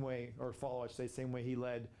same way, or follow, I should say, same way he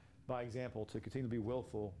led by example, to continue to be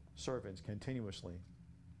willful servants continuously.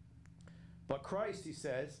 But Christ, he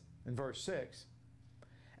says in verse 6,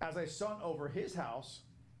 as a son over his house,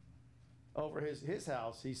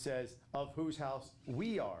 he says, of whose house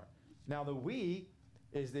we are. Now the we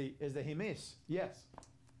is the himis. Yes.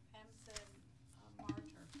 Em said martyr.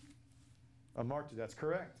 A martyr, that's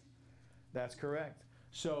correct. That's correct.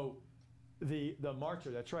 So the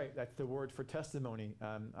martyr, that's right, that's the word for testimony.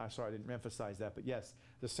 I'm sorry, I didn't emphasize that, but yes,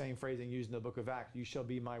 the same phrasing used in the book of Acts. You shall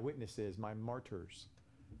be my witnesses, my martyrs.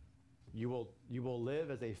 You will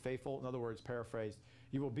live as a faithful, in other words, paraphrased,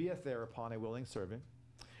 you will be a thereupon a willing servant,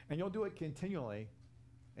 and you'll do it continually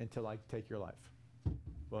until I take your life.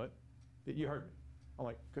 What? You heard me. I'm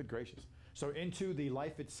like, good gracious. So into the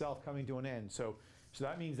life itself coming to an end. So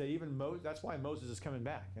that means that even that's why Moses is coming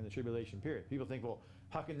back in the tribulation period. People think, well,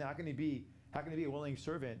 how can he be a willing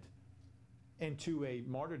servant into a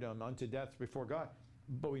martyrdom unto death before God?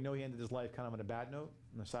 But we know he ended his life kind of on a bad note,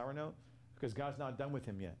 on a sour note, because God's not done with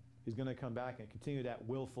him yet. He's going to come back and continue that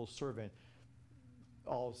willful servant,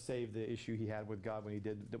 all save the issue he had with God when he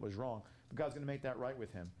did that was wrong. But God's going to make that right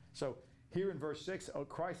with him. So here in verse 6,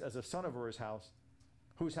 Christ as a son over his house,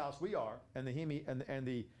 whose house we are, and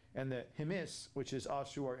the himis, which is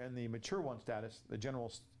us who are in the mature one status, the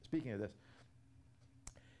general speaking of this.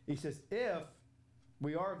 He says, if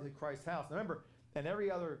we are of the Christ's house. Now remember, in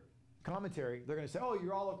every other commentary, they're going to say, oh,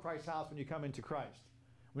 you're all of Christ's house when you come into Christ.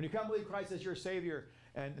 When you come believe Christ as your Savior,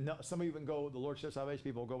 and some even go, the Lordship of Salvation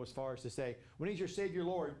people go as far as to say, when he's your Savior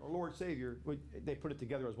Lord, or Lord Savior, they put it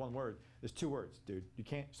together as one word. There's two words, dude. You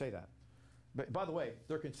can't say that. But by the way,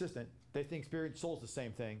 they're consistent. They think spirit and soul is the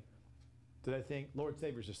same thing. Do they think Lord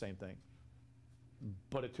Savior is the same thing?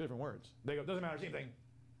 But it's two different words. They go, doesn't matter, same thing.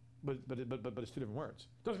 But it's two different words.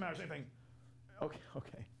 Doesn't matter, same thing.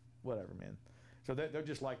 Okay, whatever, man. So they're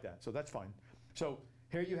just like that. So that's fine. So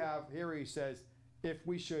here he says, if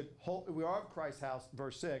we are of Christ's house,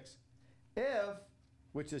 verse 6,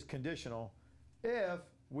 which is conditional, if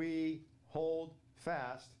we hold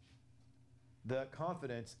fast the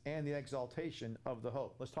confidence and the exaltation of the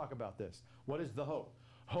hope. Let's talk about this. What is the hope?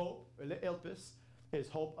 Hope, ilpis, is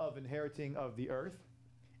hope of inheriting of the earth.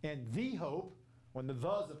 And the hope, when the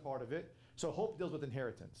is a part of it, so hope deals with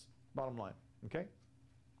inheritance, bottom line, okay?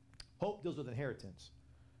 Hope deals with inheritance.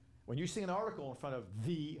 When you see an article in front of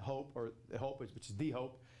the hope, or the hope, which is the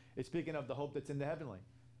hope, it's speaking of the hope that's in the heavenly.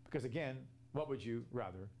 Because again, what would you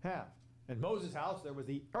rather have? In Moses' house, there was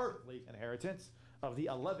the earthly inheritance of the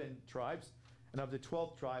 11 tribes, and of the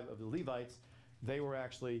 12th tribe of the Levites, they were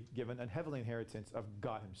actually given a heavenly inheritance of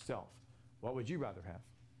God himself. What would you rather have?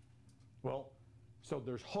 Well, so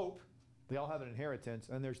there's hope. They all have an inheritance.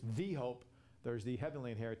 And there's the hope. There's the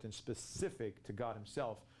heavenly inheritance specific to God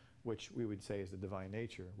himself, which we would say is the divine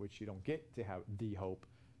nature, which you don't get to have the hope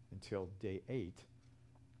until day 8.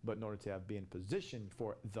 But in order to be in position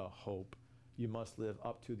for the hope, you must live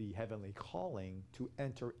up to the heavenly calling to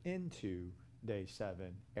enter into day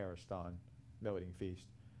 7, Ariston, Melting Feast,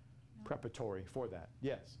 preparatory for that.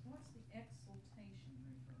 Yes? What's the exaltation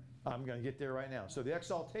referring to? I'm going to get there right now. So the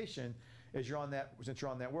exaltation, since you're on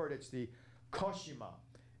that word, it's the koshima.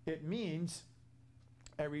 It means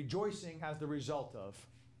a rejoicing as the result of.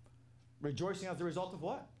 Rejoicing as the result of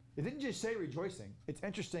what? It didn't just say rejoicing. It's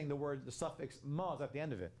interesting, the suffix ma is at the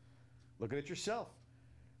end of it. Look at it yourself.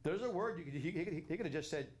 There's a word, he could have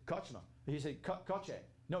just said kochma. He said koche.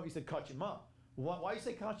 No, he said kochima. Why do you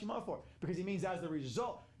say kochima for? Because he means as the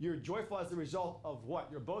result. You're joyful as the result of what?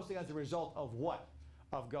 You're boasting as the result of what?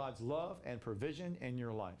 Of God's love and provision in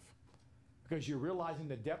your life. Because you're realizing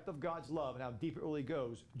the depth of God's love and how deep it really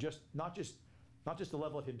goes, not just the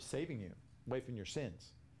level of him saving you away from your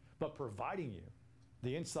sins, but providing you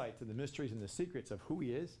the insight to the mysteries and the secrets of who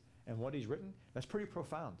he is and what he's written. That's pretty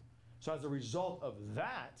profound. So as a result of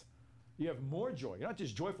that, you have more joy. You're not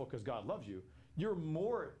just joyful because God loves you. You're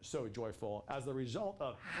more so joyful as the result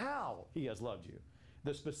of how he has loved you.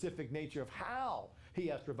 The specific nature of how he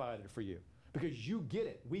has provided for you. Because you get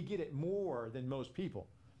it. We get it more than most people.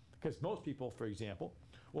 Because most people, for example,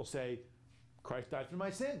 will say, Christ died for my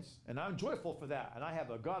sins, and I'm joyful for that. And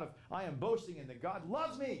I am boasting in that God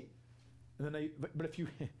loves me. And then but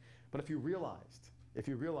if you realized if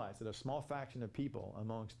you realize that a small fraction of people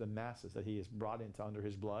amongst the masses that he has brought into under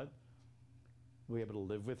his blood will be able to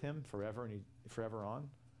live with him forever and forever on,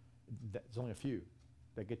 there's only a few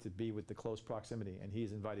that get to be with the close proximity, and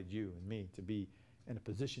he's invited you and me to be in a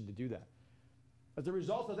position to do that. As a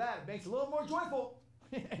result of that, it makes it a little more joyful,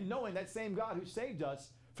 and knowing that same God who saved us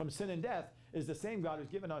from sin and death is the same God who's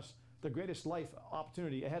given us the greatest life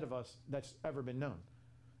opportunity ahead of us that's ever been known.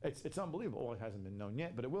 It's unbelievable. Well, it hasn't been known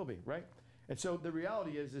yet, but it will be, right? And so the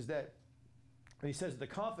reality is that when he says the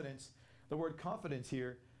confidence, the word confidence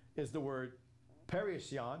here is the word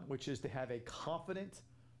perission, which is to have a confident,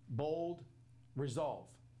 bold resolve.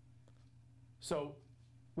 So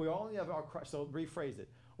we only have our Christ, so rephrase it.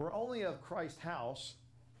 We're only of Christ's house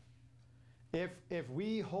if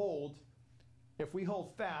we hold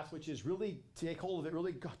fast, which is really take hold of it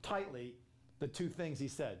really tightly, the two things he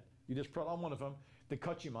said. You just put on one of them, the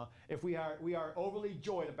kachima. If we are overly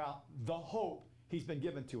joyed about the hope he's been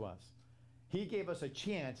given to us. He gave us a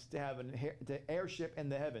chance to have the heirship in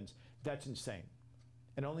the heavens. That's insane.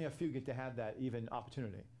 And only a few get to have that even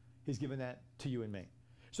opportunity. He's given that to you and me.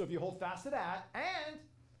 So if you hold fast to that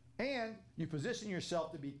and you position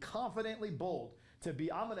yourself to be confidently bold, to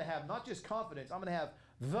be, I'm going to have not just confidence, I'm going to have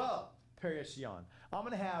the perission. I'm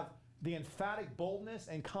going to have the emphatic boldness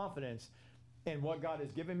and confidence in what God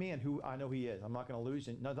has given me and who I know he is. I'm not going to lose,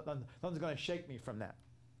 and nothing's going to shake me from that.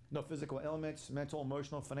 No physical ailments, mental,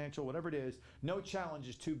 emotional, financial, whatever it is, no challenge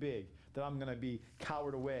is too big that I'm going to be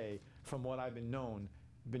cowered away from what I've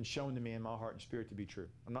been shown to me in my heart and spirit to be true.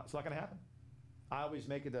 It's not going to happen. I always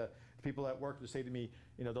make it the people at work to say to me,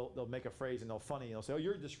 they'll make a phrase and they'll funny and they'll say, "Oh,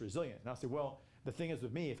 you're just resilient." And I'll say, well, the thing is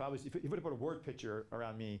with me, if you were to put a word picture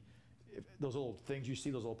around me, those little things you see,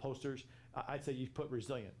 those little posters, I'd say you put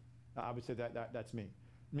resilient. I would say that's me.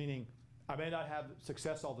 Meaning, I may not have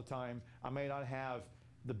success all the time. I may not have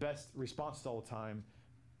the best responses all the time,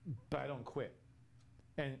 but I don't quit.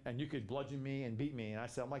 And you could bludgeon me and beat me. And I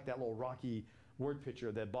said, I'm like that little Rocky word picture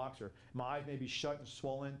of that boxer. My eyes may be shut and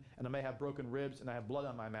swollen, and I may have broken ribs, and I have blood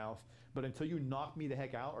on my mouth. But until you knock me the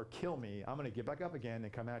heck out or kill me, I'm going to get back up again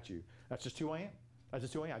and come at you. That's just who I am. That's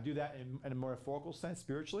just who I am. I do that in a metaphorical sense,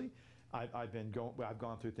 spiritually. I've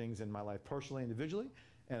gone through things in my life personally, individually,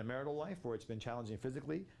 and a marital life where it's been challenging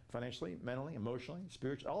physically, financially, mentally, emotionally,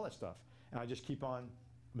 spiritually, all that stuff. And I just keep on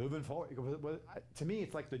moving forward. To me,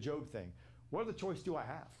 it's like the Job thing. What other choice do I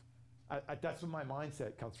have? That's where my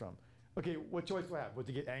mindset comes from. Okay, what choice do I have?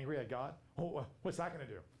 To get angry at God? Oh, what's that going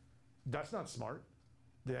to do? That's not smart.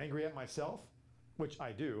 Get angry at myself, which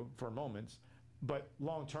I do for moments, but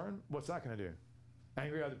long term, what's that going to do?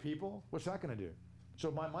 Angry at other people? What's that going to do?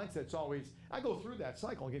 So my mindset's always, I go through that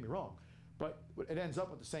cycle, don't get me wrong, but it ends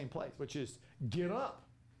up at the same place, which is get up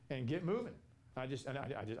and get moving. I just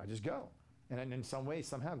go. And in some ways,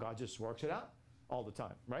 somehow, God just works it out all the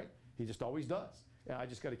time, right? He just always does. And I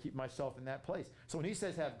just got to keep myself in that place. So when he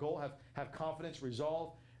says have goal, have confidence,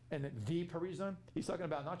 resolve, and the perism, he's talking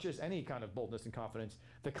about not just any kind of boldness and confidence,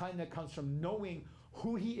 the kind that comes from knowing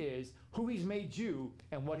who he is, who he's made you,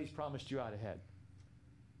 and what he's promised you out ahead.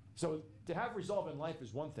 So to have resolve in life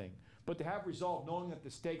is one thing, but to have resolve knowing that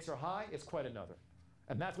the stakes are high is quite another.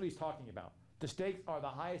 And that's what he's talking about. The stakes are the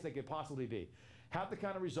highest they could possibly be. Have the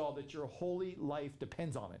kind of resolve that your holy life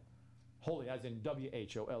depends on it. Holy, as in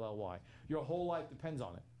W-H-O-L-L-Y. Your whole life depends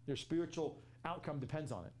on it. Your spiritual outcome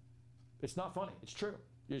depends on it. It's not funny. It's true.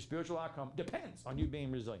 Your spiritual outcome depends on you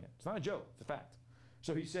being resilient. It's not a joke. It's a fact.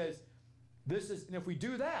 So he says, and if we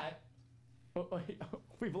do that,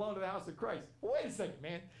 we belong to the house of Christ. Wait a second,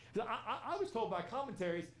 man. I was told by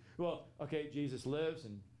commentaries, well, okay, Jesus lives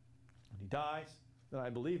and he dies, then I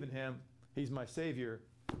believe in him. He's my Savior.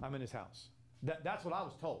 I'm in his house. That's what I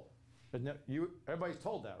was told. Everybody's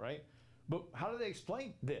told that, right? But how do they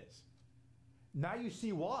explain this? Now you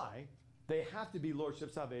see why they have to be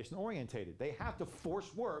Lordship Salvation orientated. They have to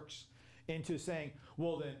force works into saying,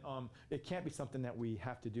 well, then it can't be something that we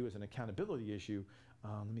have to do as an accountability issue.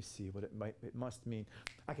 Let me see what it must mean.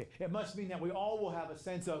 Okay, it must mean that we all will have a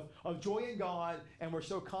sense of joy in God, and we're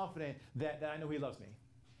so confident that I know he loves me.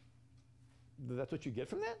 That's what you get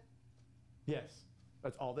from that? Yes,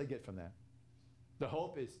 that's all they get from that. The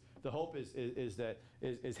hope is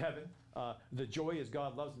heaven. The joy is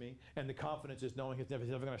God loves me, and the confidence is knowing he's never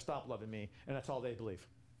going to stop loving me, and that's all they believe.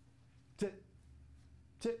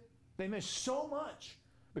 They miss so much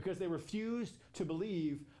because they refused to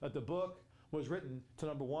believe that the book was written to,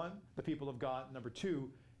 number one, the people of God, number two,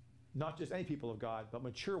 not just any people of God, but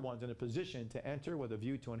mature ones in a position to enter with a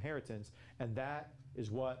view to inheritance, and that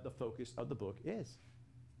is what the focus of the book is.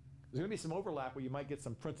 There's going to be some overlap where you might get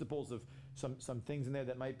some principles of some things in there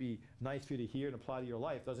that might be nice for you to hear and apply to your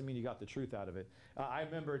life. Doesn't mean you got the truth out of it. I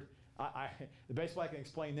remembered, the best way I can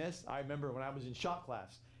explain this, I remember when I was in shop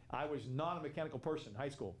class, I was not a mechanical person in high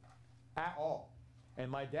school at all. And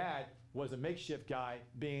my dad was a makeshift guy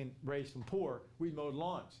being raised from poor. We mowed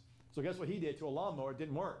lawns. So guess what he did to a lawnmower? It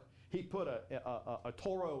didn't work. He put a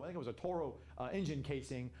Toro, I think it was a Toro engine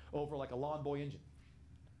casing over like a Lawn Boy engine.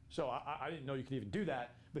 So I didn't know you could even do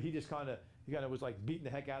that, but he just kind of was like beating the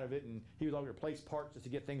heck out of it, and he would like replace parts just to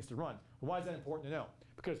get things to run. Well, why is that important to know?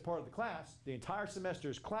 Because part of the class, the entire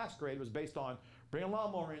semester's class grade was based on bring a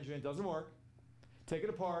lawnmower engine, it doesn't work, take it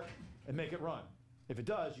apart, and make it run. If it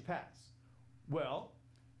does, you pass. Well,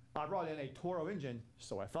 I brought in a Toro engine,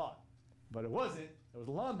 so I thought, but it wasn't. It was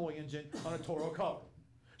a Lawn Boy engine on a Toro cover.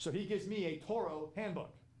 So he gives me a Toro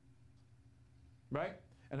handbook, right?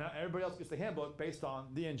 And everybody else gets the handbook based on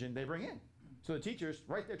the engine they bring in. So the teacher's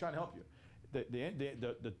right there trying to help you.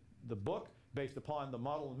 The book based upon the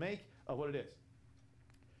model and make of what it is.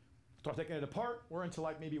 Start taking it apart. We're into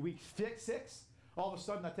like maybe week six. All of a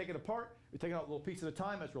sudden I take it apart. We're taking out a little piece at a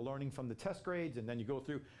time as we're learning from the test grades, and then you go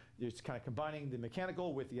through, it's kind of combining the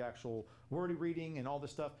mechanical with the actual word reading and all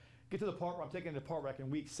this stuff. Get to the part where I'm taking it apart back in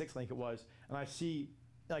week 6, I think it was, and I see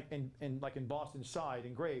like in Boston side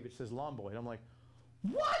engraved, it says Lawn Boy. And I'm like,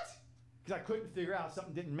 what? Because I couldn't figure out,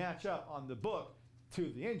 something didn't match up on the book to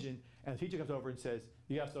the engine, and the teacher comes over and says,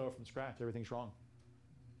 you got to start over from scratch, everything's wrong.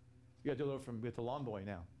 You got to do it over with the Lawn Boy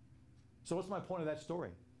now. So what's my point of that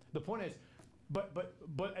story? The point is,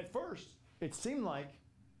 but at first, it seemed like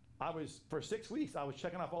for 6 weeks, I was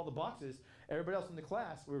checking off all the boxes. Everybody else in the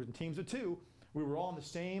class, we were in teams of 2, we were all on the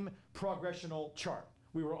same progressional chart.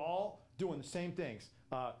 We were all doing the same things.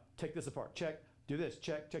 Take this apart, check, do this,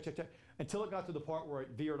 check, until it got to the part where it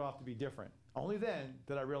veered off to be different. Only then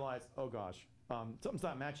did I realize, oh gosh, something's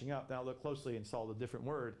not matching up. Then I looked closely and saw the different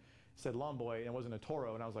word. It said Lawn Boy, and it wasn't a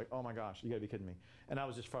Toro, and I was like, oh my gosh, you gotta be kidding me. And I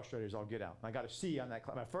was just frustrated as all get out. And I got a C on that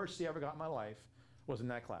class. My first C I ever got in my life was in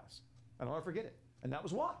that class. And I'll never forget it. And that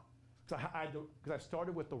was why. Because I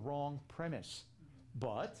started with the wrong premise.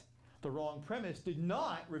 But the wrong premise did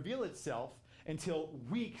not reveal itself until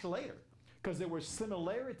weeks later. Because there were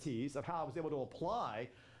similarities of how I was able to apply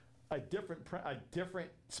a different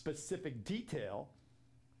specific detail.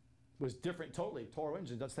 Was different totally. Toro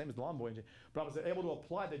engine, that's the same as the Lawn Boy engine. But I was able to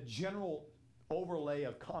apply the general overlay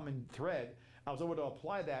of common thread. I was able to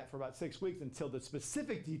apply that for about 6 weeks until the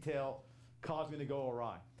specific detail caused me to go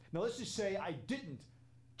awry. Now let's just say I didn't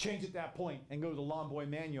change at that point and go to the Lawn Boy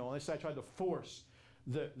manual. Unless I tried to force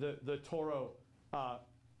the Toro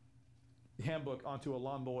handbook onto a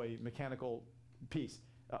Lawn Boy mechanical piece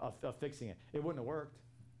of fixing it. It wouldn't have worked.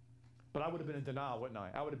 But I would have been in denial, wouldn't I?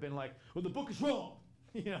 I would have been like, well, the book is wrong.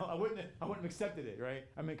 You know, I wouldn't have accepted it, right?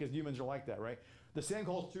 I mean, because humans are like that, right? The same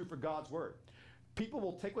holds true for God's word. People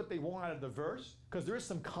will take what they want out of the verse because there is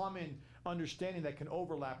some common understanding that can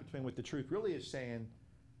overlap between what the truth really is saying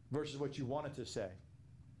versus what you want it to say.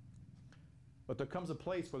 But there comes a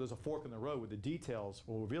place where there's a fork in the road where the details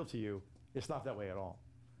will reveal to you it's not that way at all.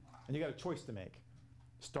 And you got a choice to make.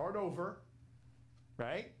 Start over,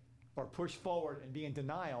 right? Or push forward and be in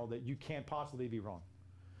denial that you can't possibly be wrong.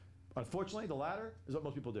 Unfortunately, the latter is what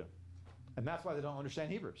most people do. And that's why they don't understand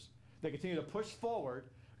Hebrews. They continue to push forward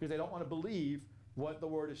because they don't want to believe what the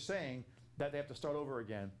word is saying, that they have to start over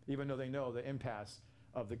again, even though they know the impasse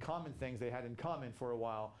of the common things they had in common for a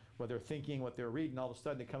while, where they're thinking, what they're reading, all of a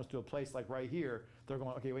sudden it comes to a place like right here, they're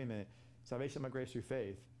going, okay, wait a minute, salvation by grace through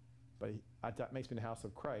faith, but that makes me in the house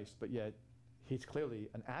of Christ, but yet he's clearly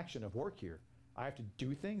an action of work here. I have to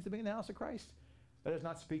do things to be in the house of Christ? That does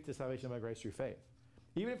not speak to salvation by grace through faith.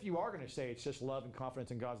 Even if you are going to say it's just love and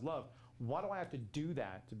confidence in God's love, why do I have to do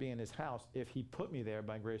that to be in his house if he put me there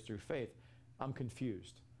by grace through faith? I'm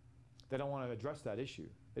confused. They don't want to address that issue.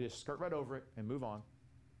 They just skirt right over it and move on,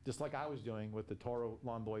 just like I was doing with the Toro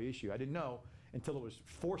Lawn Boy issue. I didn't know until it was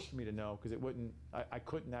forced for me to know because I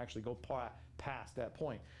couldn't actually go past that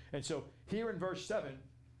point. And so here in verse 7,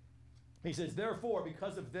 he says, therefore,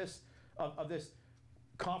 because of this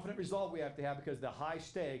confident resolve we have to have, because of the high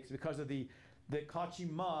stakes, because of the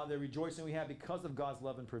kachima, the rejoicing we have because of God's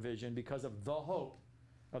love and provision, because of the hope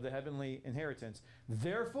of the heavenly inheritance.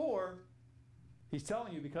 Therefore, he's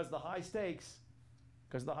telling you, because of the high stakes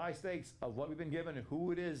of what we've been given and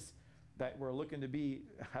who it is that we're looking to be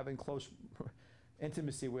having close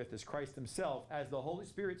intimacy with is Christ himself. As the Holy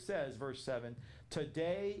Spirit says, verse 7,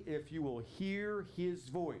 today if you will hear his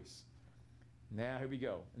voice. Now here we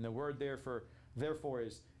go. And the word there for therefore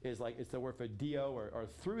is like, it's the word for dio, or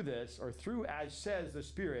through this, or through as says the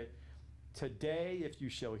Spirit, today if you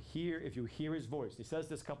hear his voice. He says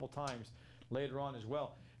this a couple times later on as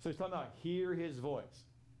well. So he's talking about hear his voice.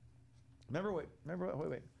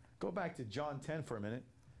 Wait. Go back to John 10 for a minute.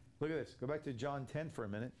 Look at this. Go back to John 10 for a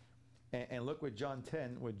minute and look what John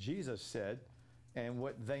 10, what Jesus said and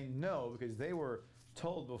what they know, because they were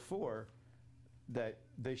told before that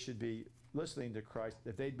they should be listening to Christ.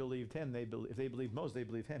 If they believed him, if they believed Moses, they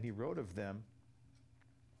believed him. He wrote of them.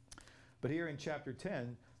 But here in chapter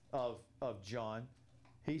 10 of John,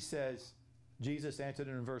 he says, Jesus answered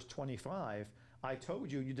in verse 25, I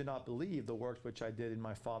told you, you did not believe the works which I did in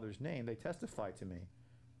my Father's name. They testify to me.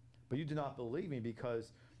 But you do not believe me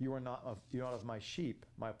because you are not of my sheep,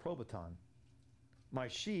 my probaton. My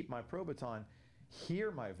sheep, my probaton,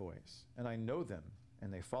 hear my voice, and I know them,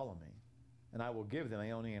 and they follow me. And I will give them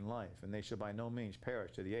aeonian life, and they shall by no means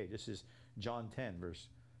perish to the age. This is John 10, verse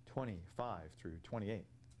 25 through 28.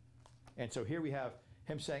 And so here we have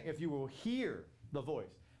him saying, if you will hear the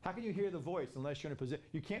voice. How can you hear the voice unless you're in a position?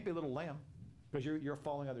 You can't be a little lamb because you're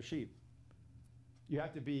following other sheep. You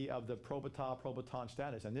have to be of the probaton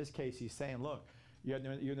status. In this case, he's saying, look, you're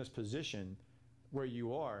in this position where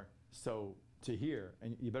you are, so to hear,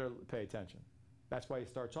 and you better pay attention. That's why he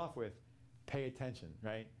starts off with, pay attention,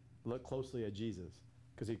 right? Look closely at Jesus.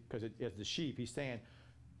 Because as the sheep, he's saying,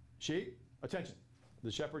 sheep, attention.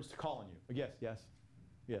 The shepherd's calling you.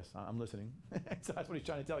 Yes, I'm listening. So that's what he's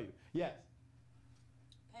trying to tell you. Yes.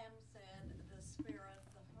 Pam said the Spirit,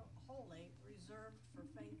 the Holy, reserved for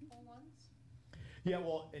faithful ones. Yeah,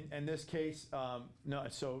 well, in this case,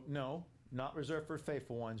 no, not reserved for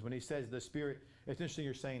faithful ones. When he says the Spirit, it's interesting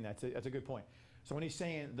you're saying that. That's a good point. So when he's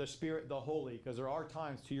saying the Spirit, the Holy, because there are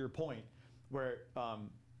times, to your point, where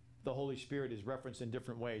the Holy Spirit is referenced in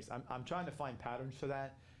different ways. I'm trying to find patterns for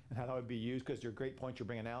that and how that would be used, because your great point you're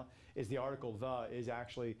bringing out is the article the is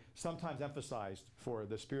actually sometimes emphasized for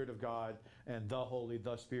the Spirit of God and the Holy,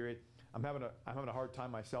 the Spirit. I'm having a hard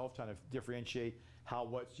time myself trying to differentiate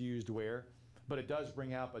what's used where, but it does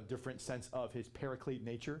bring out a different sense of his paraclete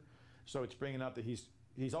nature. So it's bringing up that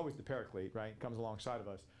he's always the paraclete, right? Comes alongside of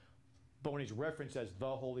us. But when he's referenced as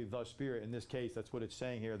the Holy, the Spirit, in this case, that's what it's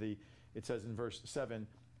saying here. It says in verse 7,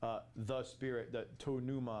 the Spirit, the to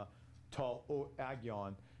pneuma, to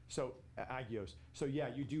agion, so agios. So yeah,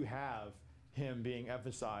 you do have him being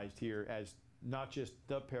emphasized here as not just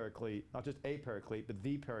the paraclete, not just a paraclete, but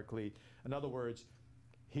the paraclete. In other words,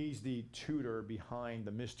 he's the tutor behind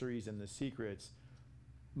the mysteries and the secrets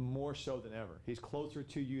more so than ever. He's closer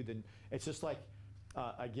to you than, it's just like,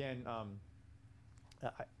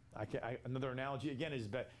 another analogy again is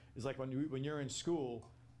like when you're in school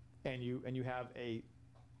and you have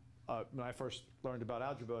when I first learned about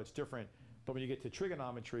algebra, it's different. But when you get to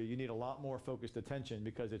trigonometry, you need a lot more focused attention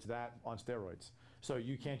because it's that on steroids. So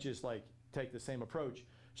you can't just like take the same approach.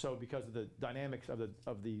 So because of the dynamics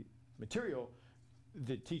of the material,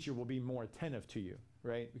 the teacher will be more attentive to you,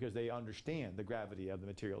 right? Because they understand the gravity of the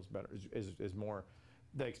materials better. Is more,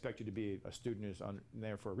 they expect you to be a student who's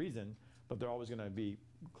there for a reason, but they're always going to be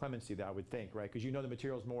clemency, that I would think, right? Because you know the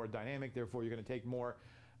material is more dynamic, therefore you're going to take more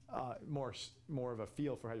of a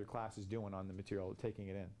feel for how your class is doing on the material, taking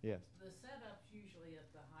it in. Yes. The setup's usually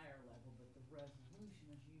at the higher level, but the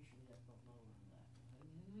resolution is usually at the lower level. And when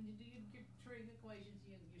you do your trig equations,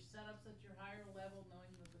 your setup's at your higher level,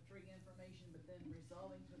 knowing the trig information, but then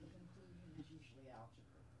resolving to the conclusion is usually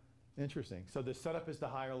algebra. Interesting. So the setup is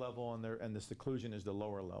the higher level, and the seclusion is the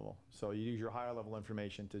lower level. So you use your higher level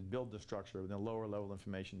information to build the structure, and the lower level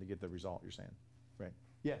information to get the result, you're saying. Right.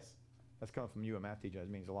 Yes. That's coming from you, a math teacher.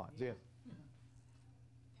 That means a lot. Yeah. Yes.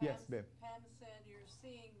 Yes, babe. Pam said you're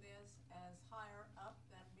seeing this as higher up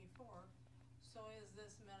than before. So is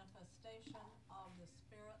this manifestation of the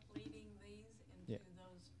Spirit leading these into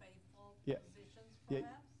those faithful positions,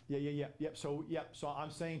 perhaps? So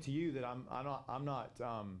I'm saying to you that I'm not.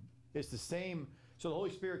 It's the same. So the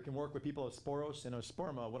Holy Spirit can work with people of sporos and of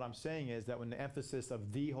sperma. What I'm saying is that when the emphasis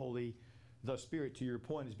of the Holy, the Spirit, to your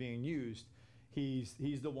point, is being used,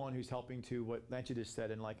 He's the one who's helping to, what Nancy just said,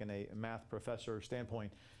 in a math professor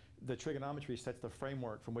standpoint, the trigonometry sets the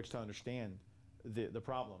framework from which to understand the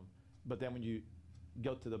problem. But then when you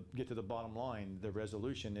get to the bottom line, the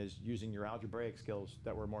resolution is using your algebraic skills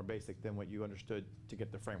that were more basic than what you understood to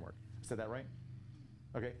get the framework. Said that right?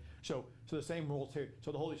 Okay. So the same rules here.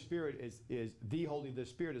 So the Holy Spirit is the Holy. The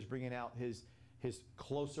Spirit is bringing out his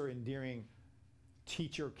closer, endearing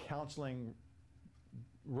teacher, counseling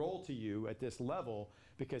role to you at this level,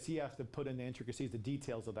 because he has to put in the intricacies, the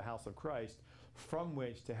details of the house of Christ, from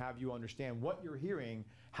which to have you understand what you're hearing,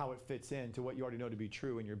 how it fits into what you already know to be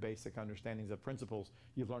true in your basic understandings of principles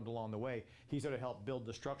you've learned along the way. He's there to help build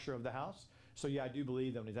the structure of the house So yeah, I do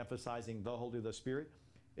believe that when he's emphasizing the Holy Spirit,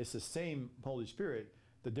 it's the same Holy Spirit.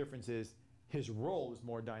 The difference is his role is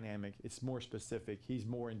more dynamic. It's more specific. He's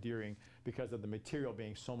more endearing because of the material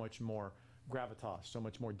being so much more gravitas, so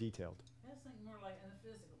much more detailed. I was thinking more like in a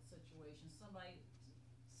physical situation, somebody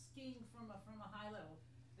skiing from a high level.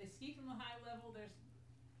 They ski from a high level. There's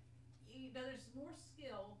more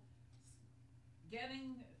skill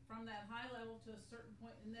getting from that high level to a certain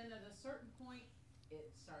point, and then at a certain point,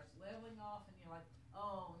 it starts leveling off, and you're like,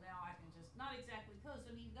 oh, now I can just not exactly coast.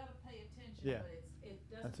 I mean, you've got to pay attention, Yeah. but it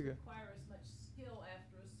doesn't require as much skill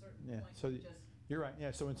after a certain point. So just you're right.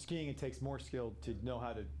 Yeah. So in skiing, it takes more skill to know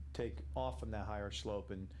how to take off from that higher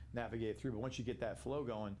slope and navigate through. But once you get that flow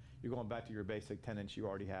going, you're going back to your basic tenets you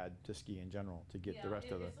already had to ski in general to get the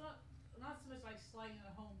rest of the. It's not so much like sliding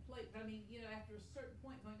on a home plate, but I mean, after a certain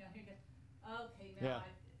point going down here, you go, okay, now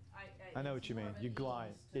I know what you mean. You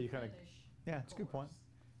glide. Yeah, you kind of. Yeah, it's a good point.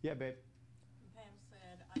 Yeah, babe. Pam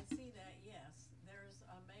said, I see that, yes. There's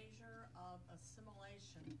a measure of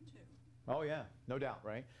assimilation too. Oh yeah, no doubt,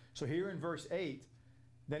 right? So here in verse 8,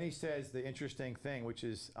 then he says the interesting thing, which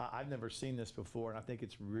is, I've never seen this before, and I think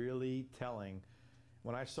it's really telling.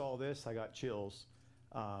 When I saw this, I got chills,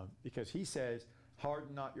 because he says,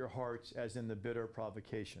 harden not your hearts as in the bitter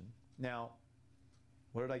provocation. Now,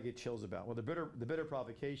 what did I get chills about? Well, the bitter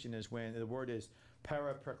provocation is when the word is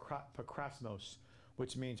pakrasmos,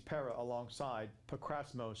 which means para alongside,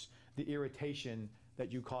 pakrasmos, the irritation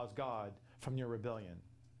that you caused God from your rebellion.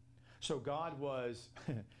 So God was,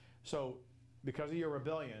 so because of your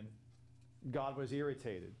rebellion, God was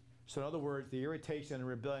irritated. So in other words, the irritation and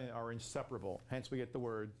rebellion are inseparable. Hence we get the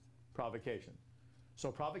word provocation.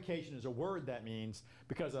 So provocation is a word that means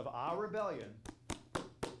because of our rebellion,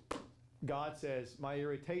 God says, my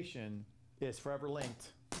irritation is forever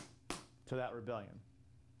linked to that rebellion.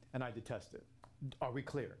 And I detest it. Are we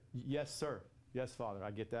clear? Yes, sir. Yes, Father.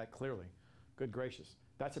 I get that clearly. Good gracious.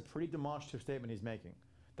 That's a pretty demonstrative statement he's making.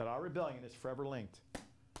 That our rebellion is forever linked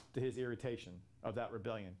to his irritation of that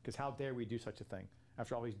rebellion. Because how dare we do such a thing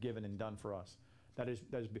after all he's given and done for us? That's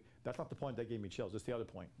not the point that gave me chills. It's the other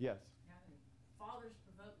point. Yes. Fathers,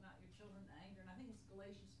 provoke not your children to anger. And I think it's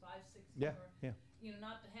Galatians 5:16. Yeah. Yeah.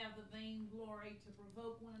 Not to have the vain glory, to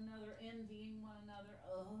provoke one another, envying one another.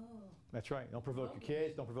 Oh. That's right. Don't provoke your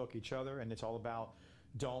kids. Don't provoke each other. And it's all about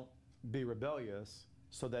don't be rebellious,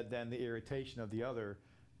 so that then the irritation of the other,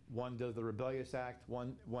 one does the rebellious act,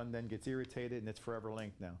 one then gets irritated, and it's forever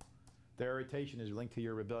linked now. Their irritation is linked to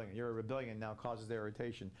your rebellion. Your rebellion now causes their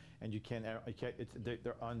irritation, and you can't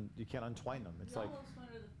untwine them. It's you like. Almost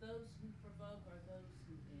wonder that those who provoke are those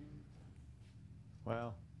who envy.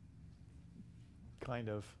 Well, kind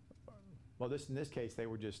of. Well, in this case, they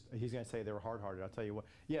were just. He's going to say they were hard-hearted. I'll tell you what.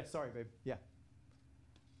 Yeah, sorry, babe. Yeah.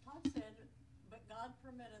 Todd said, but God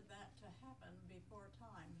permitted that to happen before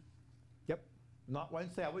time. Yep. I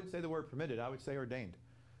wouldn't say the word permitted. I would say ordained.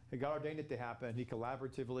 God ordained it to happen. He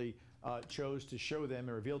collaboratively chose to show them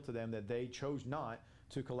and reveal to them that they chose not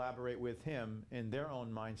to collaborate with him in their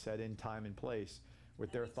own mindset, in time and place,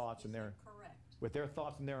 with their thoughts and their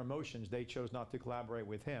emotions. They chose not to collaborate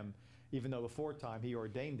with him, even though before time he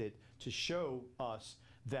ordained it to show us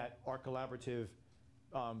that our collaborative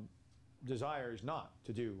desire is not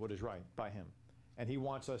to do what is right by him. And he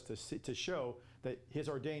wants us to show that his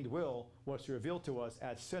ordained will was to reveal to us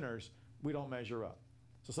as sinners, we don't measure up.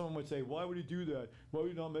 So someone would say, why would he do that? Why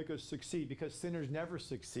would he not make us succeed? Because sinners never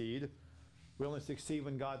succeed. We only succeed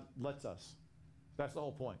when God lets us. That's the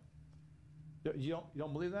whole point. You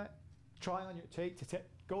don't believe that? Try on your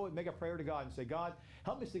go and make a prayer to God and say, God,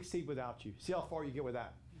 help me succeed without you. See how far you get with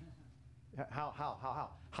that. How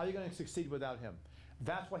are you going to succeed without him?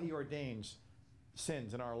 That's why he ordains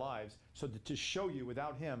sins in our lives, so that to show you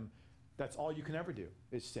without him, that's all you can ever do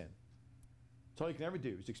is sin. That's all you can ever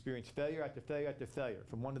do is experience failure after failure after failure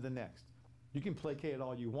from one to the next. You can placate it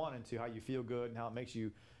all you want into how you feel good and how it makes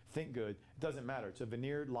you think good. It doesn't matter. It's a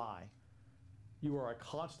veneered lie. You are a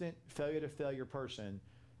constant failure to failure person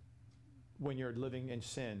when you're living in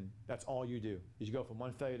sin. That's all you do is you go from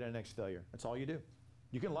one failure to the next failure. That's all you do.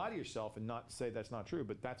 You can lie to yourself and not say that's not true,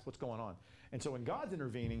 but that's what's going on. And so when God's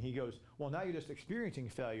intervening, he goes, well, now you're just experiencing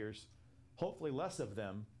failures, hopefully less of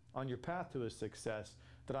them, on your path to a success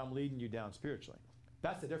that I'm leading you down spiritually.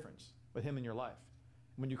 That's the difference with him in your life.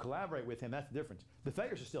 When you collaborate with him, that's the difference. The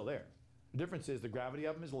failures are still there. The difference is the gravity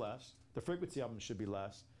of them is less, the frequency of them should be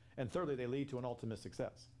less, and thirdly, they lead to an ultimate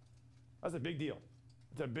success. That's a big deal.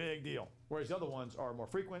 It's a big deal. Whereas the other ones are more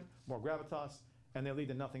frequent, more gravitas, and they lead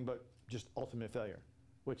to nothing but just ultimate failure,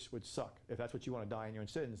 which would suck. If that's what you want to die in your own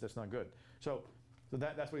sins, that's not good. So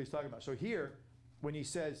that's what he's talking about. So here, when he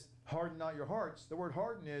says, harden not your hearts, the word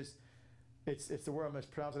harden is, It's the word, I'm going to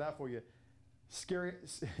pronounce it out for you.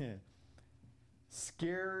 Scariatic.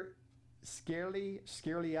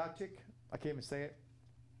 I can't even say it.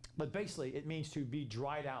 But basically, it means to be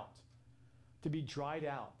dried out. To be dried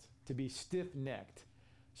out. To be stiff-necked.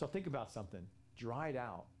 So think about something. Dried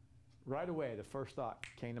out. Right away, the first thought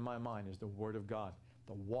came to my mind is the Word of God.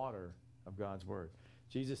 The water of God's Word.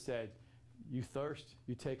 Jesus said, you thirst,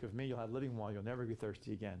 you take of me, you'll have living water, you'll never be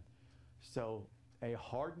thirsty again. So a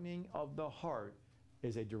hardening of the heart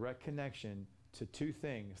is a direct connection to two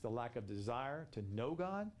things, the lack of desire to know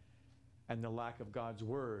God and the lack of God's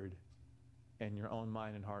Word in your own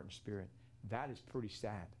mind and heart and spirit. That is pretty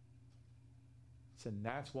sad. And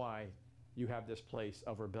that's why you have this place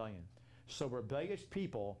of rebellion. So rebellious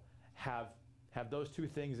people have those two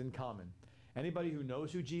things in common. Anybody who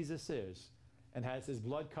knows who Jesus is and has his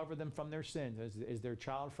blood cover them from their sins is their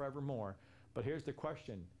child forevermore. But here's the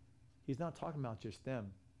question. He's not talking about just them.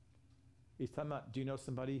 He's talking about, do you know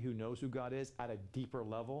somebody who knows who God is at a deeper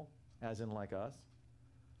level, as in like us,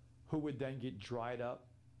 who would then get dried up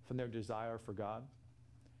from their desire for God?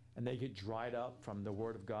 And they get dried up from the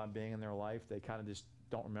Word of God being in their life. They kind of just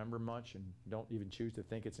don't remember much and don't even choose to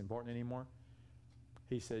think it's important anymore.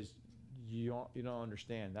 He says, you don't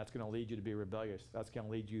understand. That's going to lead you to be rebellious. That's going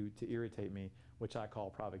to lead you to irritate me, which I call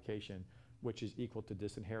provocation, which is equal to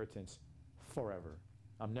disinheritance forever.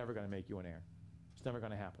 I'm never going to make you an heir. It's never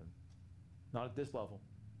going to happen. Not at this level.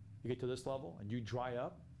 You get to this level and you dry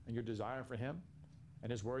up and your desire for Him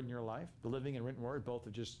and His Word in your life, the living and written Word, both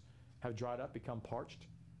have dried up, become parched.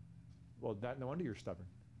 Well, no wonder you're stubborn.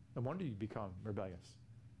 No wonder you become rebellious.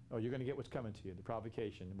 Oh, you're going to get what's coming to you, the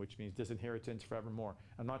provocation, which means disinheritance forevermore.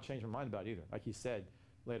 I'm not changing my mind about either. Like he said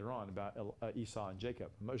later on about Esau and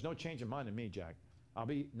Jacob. There's no change in mind in me, Jack. I'll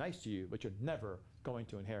be nice to you, but you're never going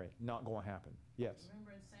to inherit. Not going to happen. Yes?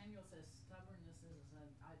 Remember, Samuel says stubbornness is an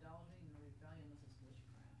idolatry and rebelliousness is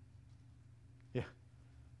witchcraft.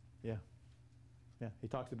 Yeah. He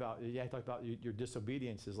talks about your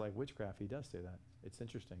disobedience is like witchcraft. He does say that. It's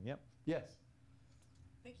interesting. Yep. Yes?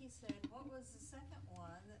 Vicki said, what was the second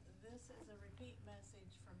one? This is a repeat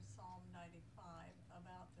message from Psalm 95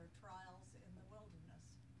 about their trials in the wilderness.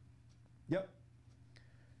 Yep.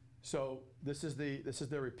 So this is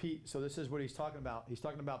the repeat. So this is what he's talking about. He's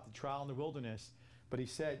talking about the trial in the wilderness. But he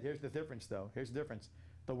said, here's the difference though. Here's the difference.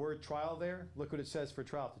 The word trial there, look what it says for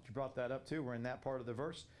trial. That you brought that up too. We're in that part of the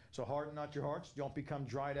verse. So harden not your hearts. Don't become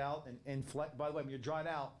dried out and inflect. By the way, when you're dried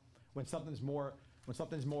out, when something's more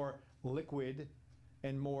liquid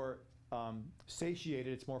and more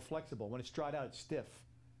satiated, it's more flexible. When it's dried out, it's stiff.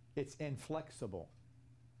 It's inflexible,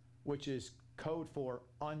 which is code for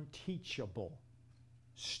unteachable,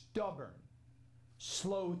 stubborn,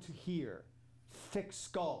 slow to hear,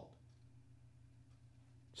 thick-skulled,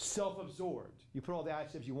 self-absorbed. You put all the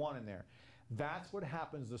adjectives you want in there. That's what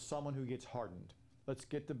happens to someone who gets hardened. We'll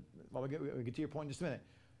get to your point in just a minute.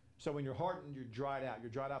 So when you're hardened, you're dried out.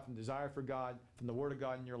 You're dried out from desire for God, from the Word of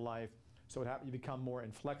God in your life. So what happens? You become more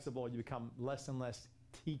inflexible. You become less and less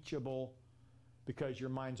teachable because your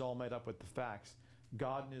mind's all made up with the facts.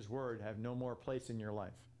 God and His Word have no more place in your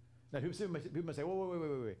life. Now, people might say,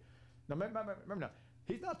 wait. Now, remember now,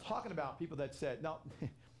 he's not talking about people that said, now,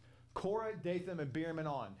 Korah, Dathan, and Abiram and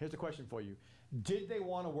on. Here's the question for you. Did they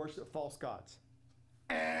want to worship false gods?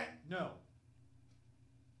 No.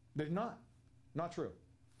 They did not. Not true.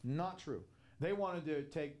 Not true. They wanted to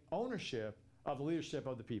take ownership of the leadership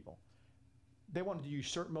of the people. They wanted to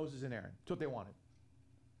usurp Moses and Aaron. That's what they wanted.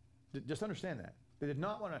 Just understand that. They did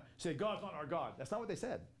not want to say, God's not our God. That's not what they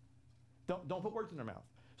said. Don't put words in their mouth.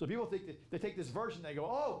 So people think that they take this verse and they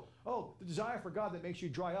go, oh, the desire for God that makes you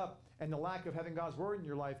dry up and the lack of having God's Word in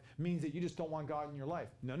your life means that you just don't want God in your life.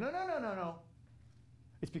 No.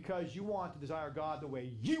 It's because you want to desire God the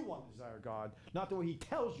way you want to desire God, not the way He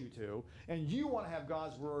tells you to, and you want to have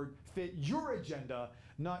God's Word fit your agenda,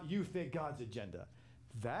 not you fit God's agenda.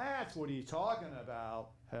 That's what he's talking about.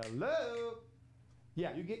 Hello?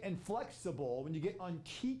 Yeah, you get inflexible when you get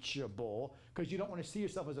unteachable because you don't want to see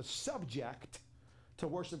yourself as a subject to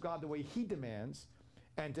worship God the way He demands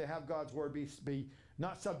and to have God's Word be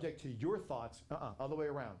not subject to your thoughts, other way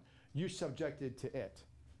around. You're subjected to it.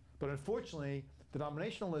 But unfortunately,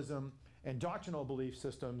 denominationalism and doctrinal belief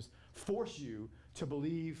systems force you to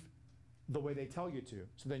believe the way they tell you to.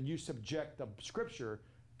 So then you subject the Scripture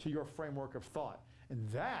to your framework of thought. And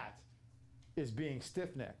that is being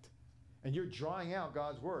stiff-necked. And you're drying out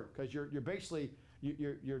God's Word because you're basically,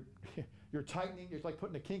 you're tightening, it's like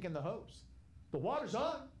putting a kink in the hose. The water's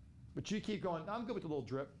on, but you keep going, I'm good with the little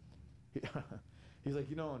drip. He's like,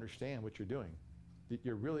 you don't understand what you're doing.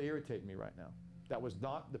 You're really irritating me right now. That was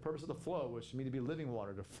not, the purpose of the flow was for me to be living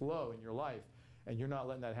water, to flow in your life, and you're not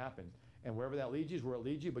letting that happen. And wherever that leads you is where it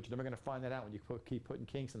leads you, but you're never going to find that out when you keep putting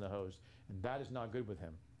kinks in the hose. And that is not good with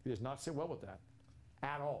him. He does not sit well with that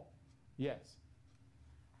at all. Yes?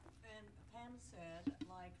 And Pam said,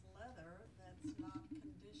 like leather that's not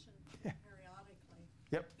conditioned periodically.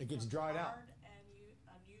 Yep, it gets dried out. Hard and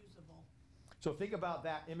unusable. So think about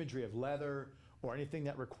that imagery of leather or anything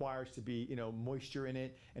that requires to be, moisture in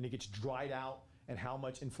it, and it gets dried out, and how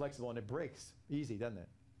much inflexible, and it breaks easy, doesn't it?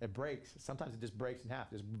 It breaks. Sometimes it just breaks in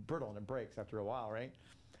half. It's brittle and it breaks after a while, right?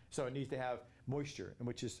 So it needs to have moisture, and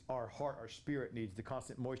which is our heart, our spirit needs the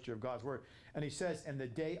constant moisture of God's word. And he says, in the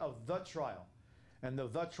day of the trial. And the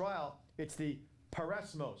trial, it's the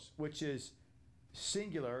parasmos, which is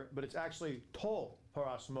singular, but it's actually tol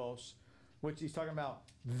parasmos, which he's talking about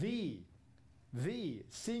the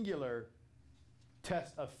singular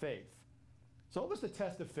test of faith. So what was the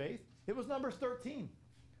test of faith? It was Numbers 13,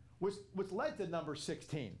 which led to Numbers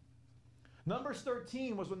 16. Numbers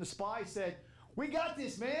 13 was when the spy said, we got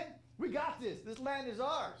this, man. We got this. This land is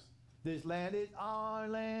ours. This land is our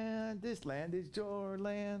land. This land is your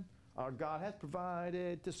land. Our God has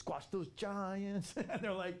provided to squash those giants. And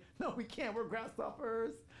they're like, no, we can't. We're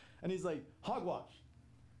grasshoppers. And he's like, hogwash.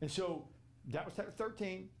 And so that was chapter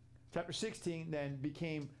 13. Chapter 16 then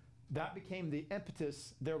became the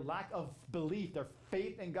impetus, their lack of belief, their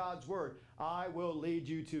faith in God's word. I will lead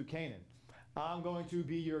you to Canaan. I'm going to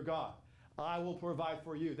be your God. I will provide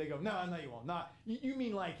for you. They go, no, you won't. Not. You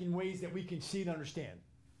mean like in ways that we can see and understand.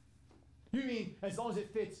 You mean as long as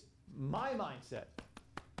it fits my mindset.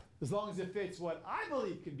 As long as it fits what I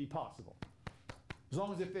believe can be possible. As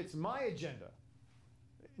long as it fits my agenda.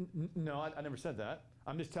 No, I never said that.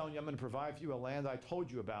 I'm just telling you I'm going to provide for you a land I told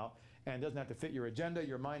you about, and it doesn't have to fit your agenda,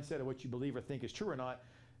 your mindset, or what you believe or think is true or not.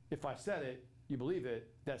 If I said it, you believe it,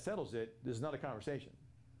 that settles it. This is not a conversation.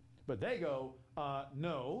 But they go,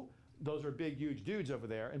 no, those are big, huge dudes over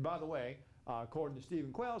there. And by the way, according to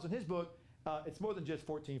Stephen Quails in his book, it's more than just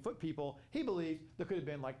 14-foot people. He believes there could have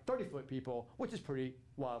been like 30-foot people, which is pretty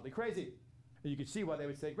wildly crazy. And you can see why they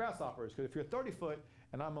would say grasshoppers, because if you're 30-foot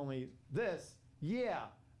and I'm only this,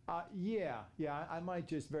 I might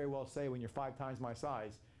just very well say when you're 5 times my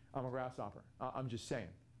size, I'm a grasshopper. I'm just saying.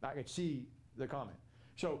 I could see the comment.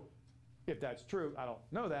 So if that's true, I don't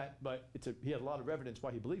know that, but he has a lot of evidence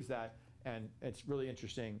why he believes that, and it's really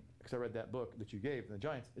interesting because I read that book that you gave, The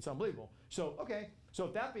Giants. It's unbelievable. So, okay, so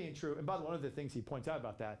if that being true, and by the way, one of the things he points out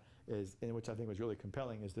about that is, and which I think was really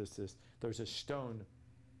compelling, is there's this stone,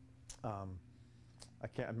 I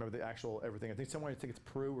can't remember the actual everything. I think somewhere, I think it's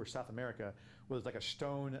Peru or South America, where there's like a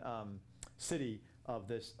stone city of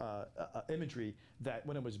this imagery that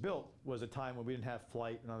when it was built was a time when we didn't have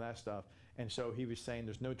flight and all that stuff. And so he was saying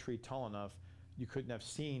there's no tree tall enough. You couldn't have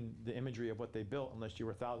seen the imagery of what they built unless you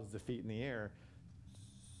were thousands of feet in the air,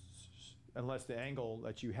 unless the angle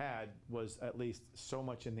that you had was at least so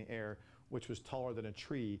much in the air, which was taller than a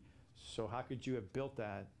tree. So how could you have built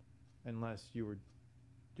that unless your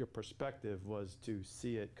perspective was to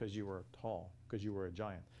see it because you were tall, because you were a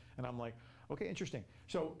giant? And I'm like, okay, interesting.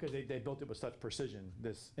 So, because they built it with such precision,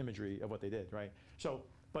 this imagery of what they did, right? So,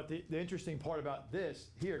 but the interesting part about this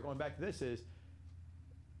here, going back to this, is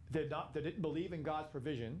they didn't believe in God's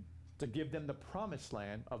provision to give them the promised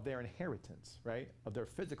land of their inheritance, right? Of their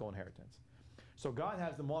physical inheritance. So God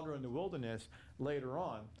has them wander in the wilderness later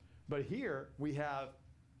on. But here we have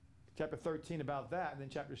chapter 13 about that, and then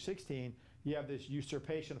chapter 16, you have this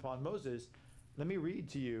usurpation upon Moses. Let me read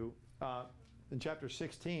to you in chapter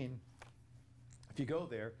 16, if you go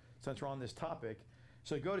there, since we're on this topic.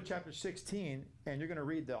 So go to chapter 16, and you're going to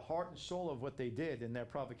read the heart and soul of what they did in their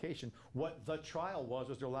provocation. What the trial was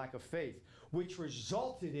their lack of faith, which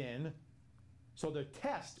resulted in, so the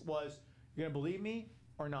test was, you're going to believe me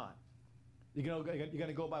or not? You're going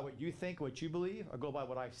to go by what you think, what you believe, or go by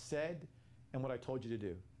what I said and what I told you to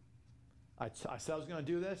do? I said I was going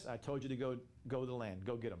to do this. I told you to go to the land,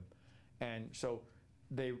 go get them. And so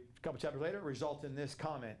they, a couple chapters later, result in this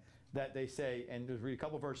comment that they say, and just read a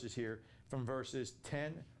couple verses here from verses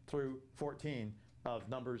 10 through 14 of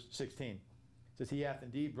Numbers 16. It says, he hath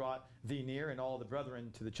indeed brought thee near and all the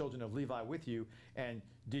brethren to the children of Levi with you, and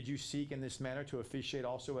did you seek in this manner to officiate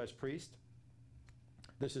also as priest?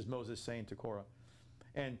 This is Moses saying to Korah.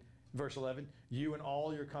 And verse 11, you and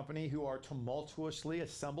all your company who are tumultuously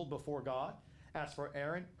assembled before God. As for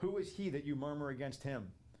Aaron, who is he that you murmur against him?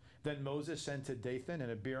 Then Moses sent to Dathan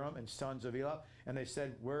and Abiram and sons of Elah, and they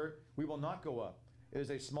said, we will not go up. It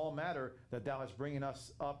is a small matter that thou hast bringing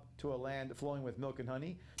us up to a land flowing with milk and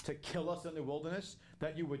honey, to kill us in the wilderness,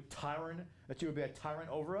 that you would be a tyrant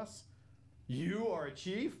over us. You are a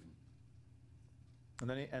chief. And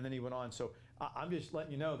then he went on. So I'm just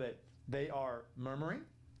letting you know that they are murmuring,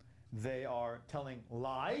 they are telling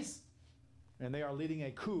lies, and they are leading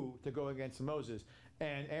a coup to go against Moses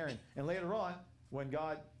and Aaron. And later on, when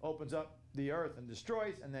God opens up the earth and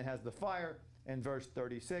destroys, and then has the fire, in verse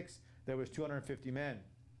 36, there was 250 men.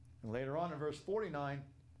 And later on in verse 49,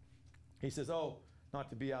 he says, oh, not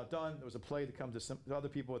to be outdone, there was a plague that comes to some other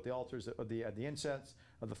people at the altars of the incense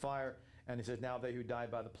of the fire. And he says, now they who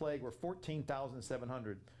died by the plague were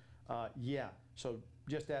 14,700. Yeah, so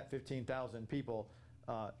just at 15,000 people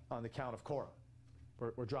on the count of Korah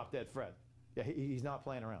were drop dead Fred. Yeah, he's not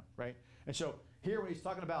playing around, right? And so here when he's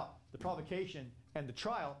talking about the provocation and the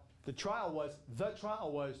trial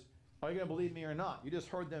was, are you going to believe me or not? You just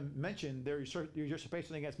heard them mention their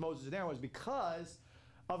usurpation against Moses and Aaron was because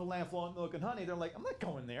of the land flowing with milk and honey. They're like, I'm not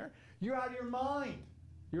going there. You're out of your mind.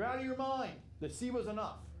 You're out of your mind. The sea was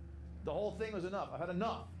enough. The whole thing was enough. I've had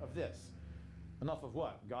enough of this. Enough of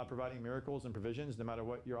what? God providing miracles and provisions no matter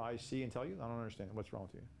what your eyes see and tell you? I don't understand. What's wrong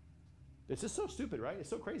with you? It's just so stupid, right? It's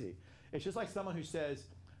so crazy. It's just like someone who says,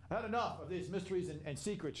 I've had enough of these mysteries and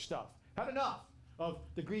secret stuff. Had enough of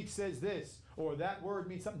the Greek says this, or that word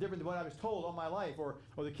means something different than what I was told all my life, or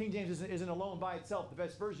the King James isn't alone by itself the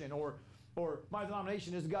best version, or my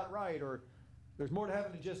denomination isn't got it right, or there's more to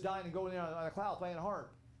heaven than just dying and going there on a cloud playing a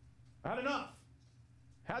harp. I had enough.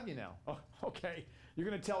 Have you now? Oh, okay. You're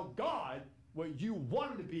going to tell God what you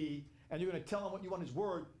want him to be, and you're going to tell him what you want his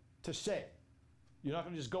word to say. You're not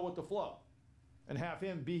going to just go with the flow and have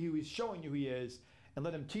him be who he's showing you he is and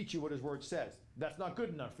let him teach you what his word says. That's not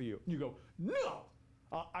good enough for you. You go, no,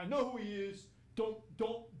 I know who he is. Don't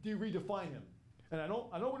redefine him. And I know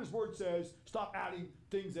what his word says. Stop adding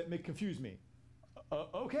things that may confuse me.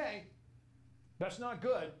 Okay. That's not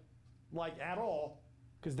good, like at all,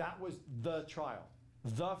 because that was the trial.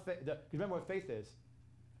 Remember what faith is?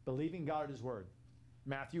 Believing God at his word.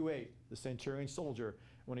 Matthew 8, the centurion soldier,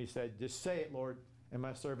 when he said, just say it, Lord, and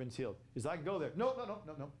my servant's healed. He said, I can go there. No.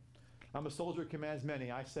 I'm a soldier who commands many.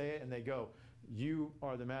 I say it and they go. You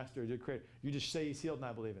are the master, the creator. You just say he's healed and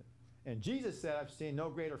I believe it. And Jesus said, I've seen no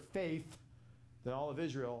greater faith than all of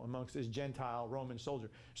Israel amongst this Gentile Roman soldier.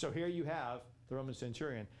 So here you have the Roman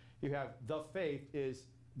centurion. You have the faith is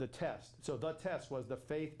the test. So the test was the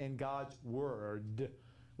faith in God's word.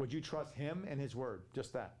 Would you trust him and his word?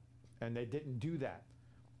 Just that. And they didn't do that.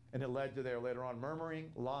 And it led to their later on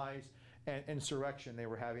murmuring, lies, and insurrection they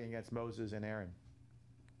were having against Moses and Aaron.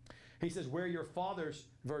 He says, where your fathers,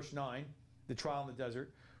 verse 9, the trial in the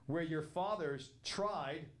desert, where your fathers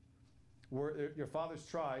tried,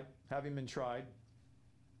 having been tried.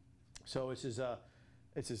 So this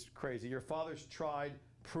is crazy. Your fathers tried,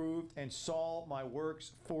 proved, and saw my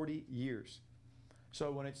works 40 years.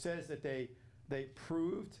 So when it says that they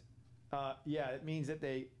proved, it means that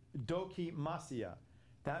they dokimasia.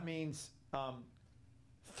 That means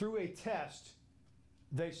through a test,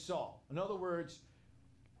 they saw. In other words,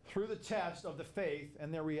 through the test of the faith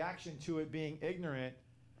and their reaction to it being ignorant,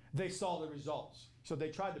 they saw the results. So they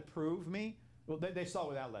tried to prove me. Well, they saw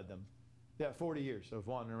where that led them. Yeah, 40 years of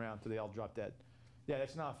wandering around till they all dropped dead. Yeah,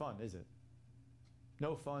 that's not fun, is it?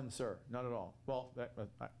 No fun, sir. Not at all. Well,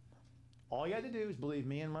 all you had to do is believe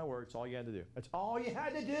me and my word. It's all you had to do. That's all you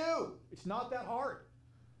had to do. It's not that hard.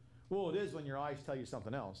 Well, it is when your eyes tell you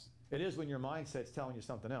something else. It is when your mindset's telling you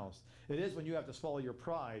something else. It is when you have to swallow your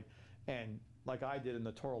pride and, like I did in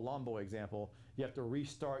the Toro Lawn Boy example, you have to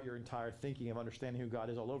restart your entire thinking of understanding who God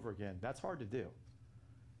is all over again. That's hard to do.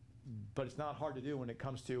 But it's not hard to do when it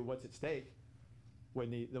comes to what's at stake.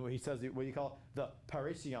 When he says, what do you call it? The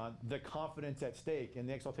paraision, the confidence at stake and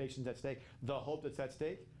the exaltations at stake, the hope that's at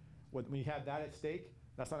stake. When you have that at stake,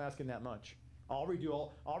 that's not asking that much. I'll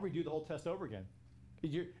redo the whole test over again.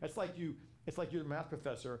 It's like you're the math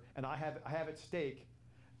professor, and I have at stake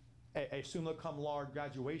a summa cum laude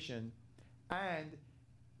graduation, and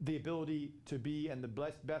the ability to be in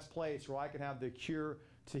the best place where I can have the cure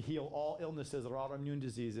to heal all illnesses or autoimmune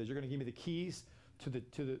diseases. You're going to give me the keys to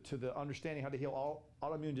the understanding how to heal all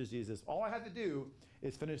autoimmune diseases. All I have to do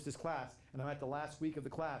is finish this class, and I'm at the last week of the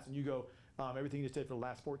class, and you go, everything you just did for the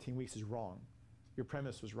last 14 weeks is wrong. Your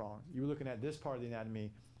premise was wrong. You were looking at this part of the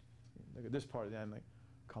anatomy. Look at this part of the anatomy.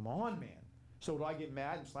 Come on, man. So do I get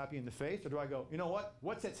mad and slap you in the face, or do I go, you know what?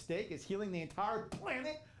 What's at stake is healing the entire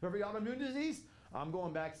planet of every autoimmune disease? I'm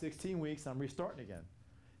going back 16 weeks, and I'm restarting again.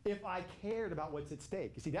 If I cared about what's at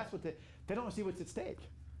stake. You see, that's what they don't see what's at stake.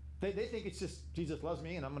 They think it's just, Jesus loves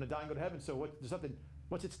me, and I'm going to die and go to heaven, so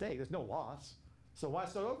what's at stake? There's no loss. So why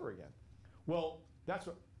start over again? Well, that's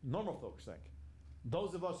what normal folks think.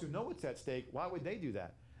 Those of us who know what's at stake, why would they do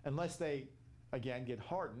that? Unless they, again, get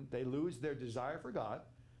hardened, they lose their desire for God,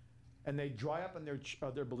 and they dry up in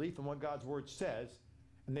their belief in what God's word says,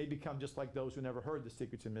 and they become just like those who never heard the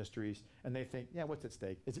secrets and mysteries, and they think, yeah, what's at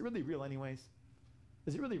stake? Is it really real anyways?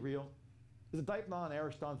 Is it really real? Is the Dipnon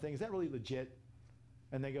Ariston thing, is that really legit?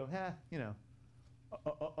 And they go, you know,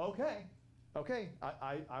 okay,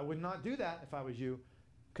 I would not do that if I was you,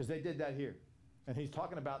 because they did that here. And he's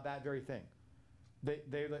talking about that very thing.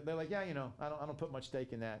 They're like, yeah, you know, I don't put much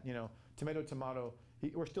stake in that. You know, tomato.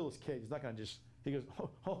 We're still his kids. He's not going to just, he goes,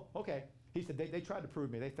 okay. He said, they tried to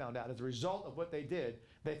prove me. They found out. As a result of what they did,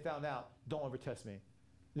 they found out, don't ever test me.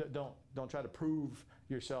 Don't try to prove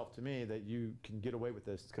yourself to me that you can get away with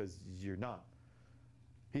this, because you're not.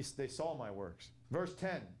 They saw my works. Verse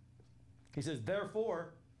 10, he says,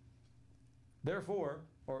 therefore,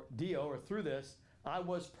 or dio, or through this, I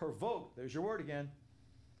was provoked. There's your word again.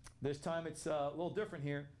 This time it's a little different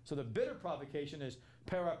here. So the bitter provocation is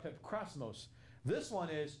parapipkrasmos. This one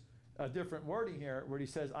is a different wording here, where he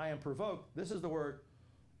says, I am provoked. This is the word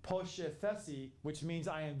poshethesi, which means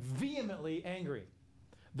I am vehemently angry.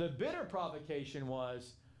 The bitter provocation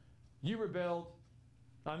was, you rebelled,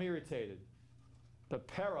 I'm irritated. The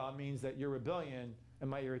para means that your rebellion and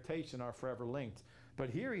my irritation are forever linked. But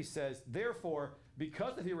here he says, therefore,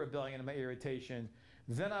 because of your rebellion and my irritation,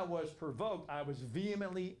 then I was provoked, I was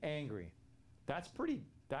vehemently angry. That's pretty,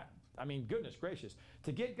 I mean, goodness gracious.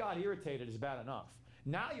 To get God irritated is bad enough.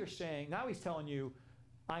 Now he's telling you,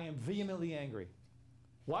 I am vehemently angry.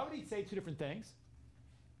 Why would he say two different things?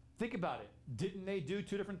 Think about it. Didn't they do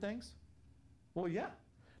two different things? Well, yeah.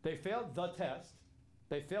 They failed the test.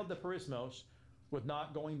 They failed the perismos with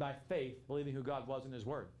not going by faith, believing who God was in his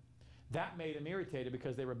word. That made him irritated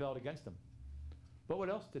because they rebelled against him. But what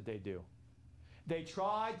else did they do? They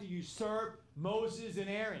tried to usurp Moses and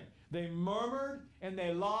Aaron. They murmured and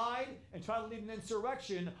they lied and tried to lead an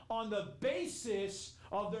insurrection on the basis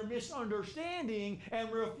of their misunderstanding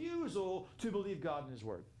and refusal to believe God in his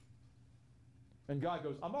word. And God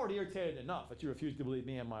goes, I'm already irritated enough that you refuse to believe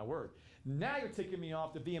me and my word. Now you're taking me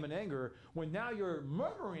off to vehement anger when now you're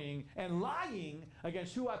murmuring and lying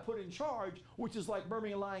against who I put in charge, which is like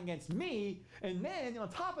murmuring and lying against me. And then on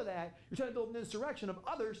top of that, you're trying to build an insurrection of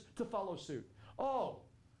others to follow suit.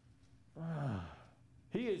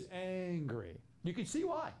 He is angry. You can see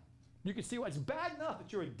why. You can see why. It's bad enough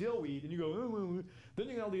that you're a dillweed and you go, ooh. Then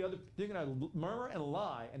you're going to murmur and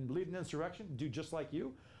lie and lead an insurrection, do just like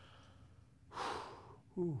you.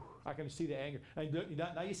 Ooh, I can see the anger. And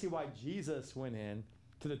now you see why Jesus went in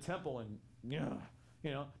to the temple and,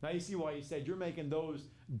 now you see why he said, you're making those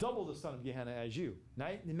double the son of Gehenna as you. Now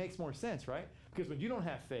it makes more sense, right? Because when you don't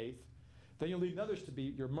have faith, then you're leading others to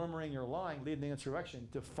be, you're murmuring, you're lying, leading the insurrection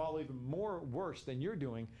to follow even more worse than you're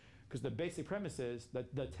doing, because the basic premise is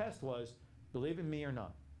that the test was, believe in me or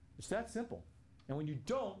not. It's that simple. And when you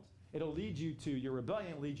don't, it'll lead you to, your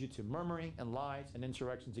rebellion leads you to murmuring and lies and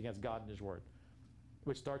insurrections against God and his word,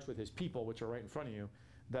 which starts with his people, which are right in front of you,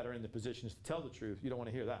 that are in the positions to tell the truth. You don't want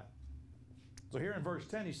to hear that. So here in verse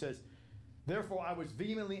 10, he says, therefore I was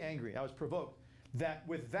vehemently angry. I was provoked that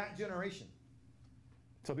with that generation.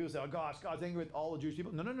 So people say, oh gosh, God's angry with all the Jewish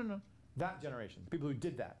people. No. That generation, the people who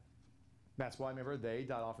did that. That's why, remember, they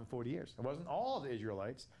died off in 40 years. It wasn't all the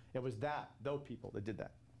Israelites. It was those people that did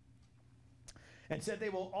that. And said they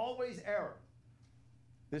will always err.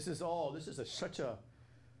 This is such a,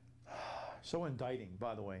 so indicting,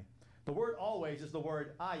 by the way. The word always is the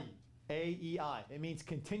word ai, A-E-I. It means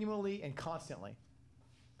continually and constantly.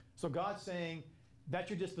 So God's saying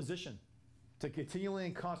that's your disposition, to continually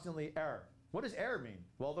and constantly err. What does err mean?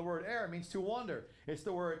 Well, the word err means to wander. It's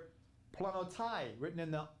the word planotai, written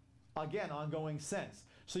in the, again, ongoing sense.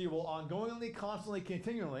 So you will ongoingly, constantly,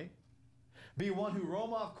 continually be one who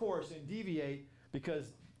roam off course and deviate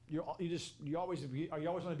because you always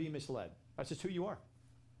want to be misled. That's just who you are.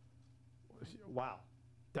 Wow.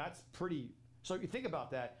 That's pretty. So you think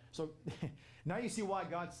about that. So now you see why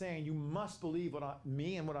God's saying you must believe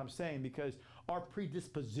me and what I'm saying, because our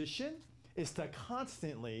predisposition is to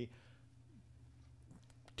constantly,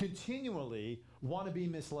 continually want to be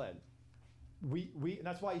misled. And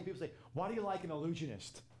that's why people say, why do you like an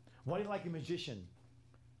illusionist? Why do you like a magician?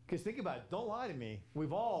 Because think about it. Don't lie to me.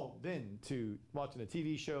 We've all been to watching a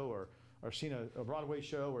TV show or seen a Broadway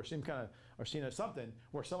show or seen something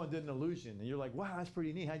where someone did an illusion and you're like, wow, that's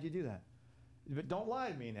pretty neat. How'd you do that? But don't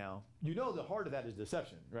lie to me now. You know the heart of that is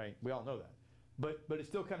deception, right? We all know that. But it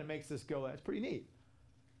still kind of makes us go, that's pretty neat.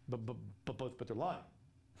 But they're lying.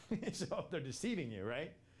 So they're deceiving you,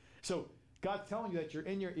 right? So God's telling you that you're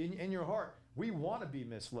in your heart. We want to be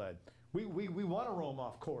misled. We want to roam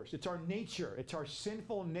off course. It's our nature. It's our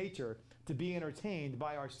sinful nature to be entertained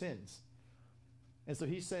by our sins. And so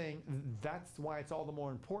he's saying that's why it's all the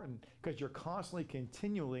more important, because you're constantly,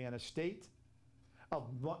 continually in a state of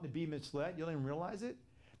wanting to be misled. You don't even realize it.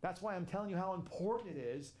 That's why I'm telling you how important it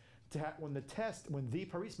is to have, when the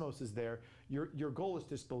perismos is there, your goal is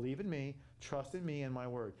just believe in me, trust in me and my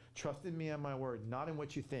word. Trust in me and my word, not in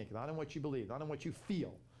what you think, not in what you believe, not in what you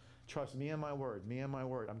feel. Trust me and my word, me and my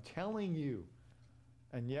word. I'm telling you.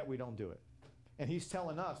 And yet we don't do it. And he's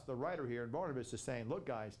telling us, the writer here, and Barnabas is saying, look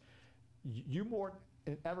guys, you more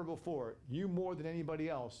than ever before, you more than anybody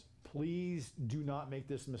else, please do not make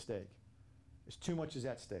this mistake. There's too much is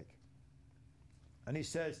at stake. And he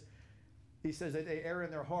says that they err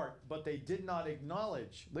in their heart, but they did not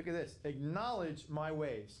acknowledge, look at this, acknowledge my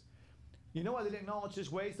ways. You know why they didn't acknowledge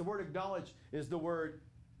his ways? The word acknowledge is the word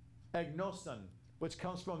agnoson, which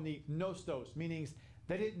comes from the nostos, meaning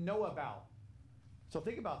they didn't know about. So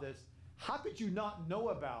think about this. How could you not know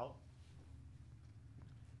about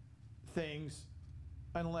things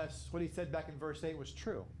unless what he said back in verse 8 was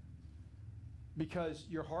true? Because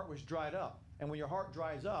your heart was dried up. And when your heart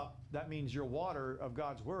dries up, that means your water of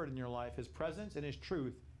God's word in your life, his presence and his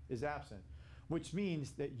truth, is absent. Which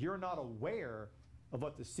means that you're not aware of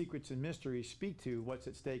what the secrets and mysteries speak to, what's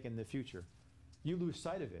at stake in the future. You lose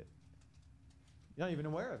sight of it. You're not even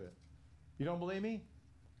aware of it. You don't believe me?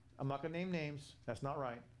 I'm not going to name names. That's not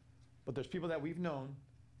right. But there's people that we've known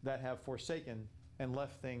that have forsaken and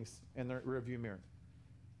left things in their rearview mirror.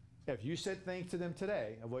 If you said things to them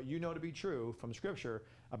today of what you know to be true from Scripture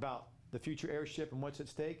about the future heirship and what's at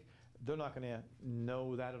stake, they're not going to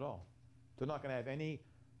know that at all. They're not going to have any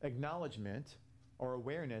acknowledgement or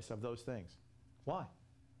awareness of those things. Why?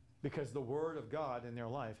 Because the Word of God in their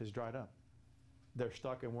life has dried up. They're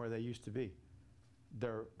stuck in where they used to be.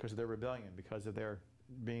 Because of their rebellion, because of their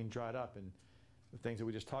being dried up, and the things that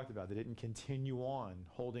we just talked about. They didn't continue on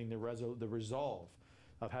holding the resolve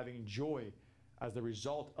of having joy as the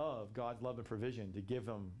result of God's love and provision to give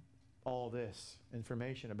them all this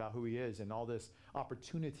information about who he is and all this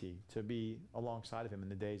opportunity to be alongside of him in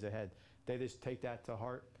the days ahead. They just take that to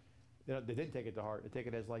heart. They didn't take it to heart. They take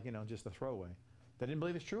it as like, just a throwaway. They didn't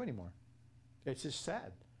believe it's true anymore. It's just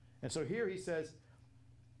sad. And so here he says,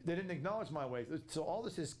 they didn't acknowledge my ways. So all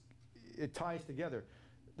this it ties together.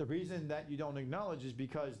 The reason that you don't acknowledge is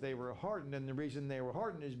because they were hardened, and the reason they were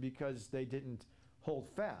hardened is because they didn't hold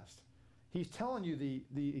fast. He's telling you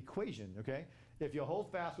the equation, okay? If you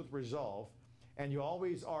hold fast with resolve, and you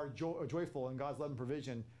always are joyful in God's love and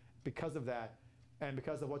provision because of that, and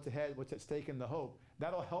because of what's ahead, what's at stake in the hope,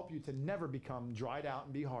 that'll help you to never become dried out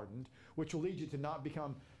and be hardened, which will lead you to not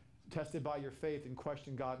become tested by your faith and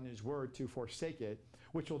question God and his word to forsake it,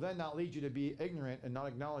 which will then not lead you to be ignorant and not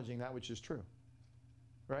acknowledging that which is true.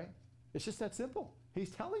 Right? It's just that simple.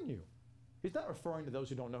 He's telling you. He's not referring to those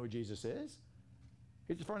who don't know who Jesus is.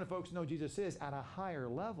 He's referring to folks who know Jesus is at a higher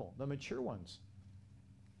level, the mature ones.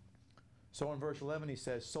 So in verse 11 he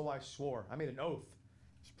says, so I swore. I made an oath.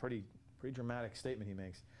 It's a pretty dramatic statement he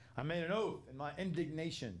makes. I made an oath in my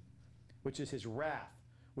indignation, which is his wrath,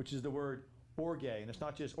 which is the word orge. And it's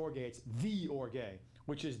not just orge, it's the orge,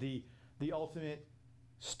 which is the ultimate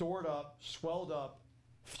stored up, swelled up,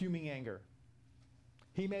 fuming anger.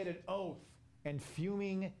 He made an oath and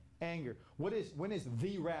fuming anger. When is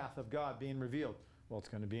the wrath of God being revealed? Well, it's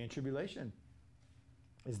going to be in tribulation.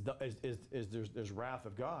 There's wrath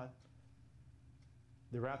of God.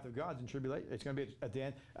 The wrath of God's in tribulation. It's going to be at the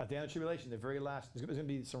end of tribulation, the very last. There's going to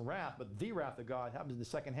be some wrath, but the wrath of God happens in the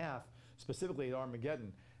second half, specifically at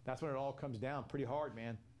Armageddon. That's when it all comes down pretty hard,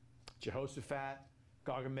 man. Jehoshaphat,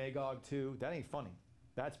 Gog and Magog too. That ain't funny.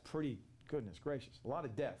 That's pretty, goodness gracious. A lot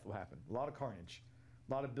of death will happen. A lot of carnage.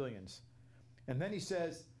 A lot of billions. And then he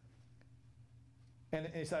says, and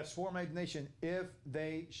he says, I swore my nation, if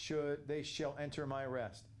they shall enter my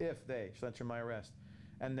rest. If they shall enter my rest.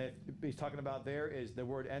 And that he's talking about there is the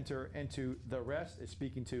word enter into the rest is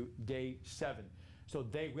speaking to day 7. So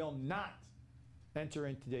they will not enter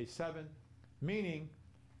into day 7, meaning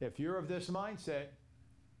if you're of this mindset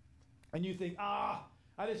and you think, I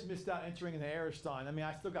just missed out entering in the Ariston. I mean,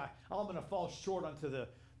 I'm going to fall short onto the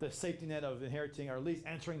safety net of inheriting or at least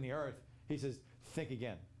entering the earth. He says, think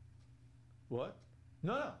again. What?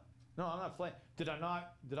 No, I'm not flaying. Did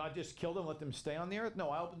I just kill them, let them stay on the earth? No,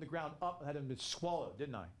 I opened the ground up and had them been swallowed,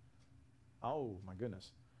 didn't I? Oh, my goodness.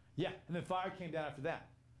 Yeah, and then fire came down after that.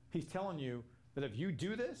 He's telling you that if you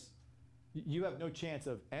do this, you have no chance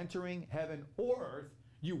of entering heaven or earth.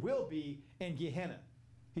 You will be in Gehenna.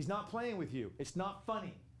 He's not playing with you. It's not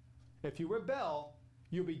funny. If you rebel,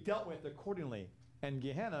 you'll be dealt with accordingly. And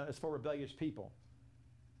Gehenna is for rebellious people.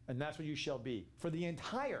 And that's what you shall be for the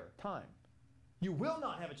entire time. You will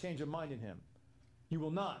not have a change of mind in him. You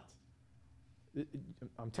will not.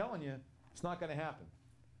 I'm telling you, it's not going to happen.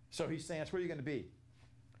 So he's saying that's where you're going to be.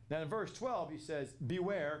 Now in verse 12, he says,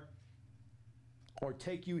 beware, or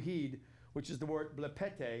take you heed, which is the word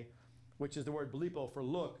blepete, which is the word blepo for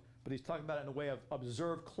look, but he's talking about it in a way of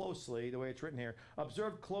observe closely, the way it's written here.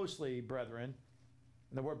 Observe closely, brethren.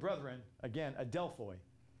 And the word brethren, again, adelphoi.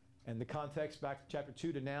 And the context back to chapter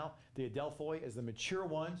 2 to now, the adelphoi is the mature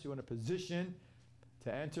ones who are in a position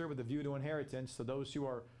to enter with a view to inheritance. So those who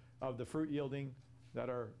are of the fruit yielding, that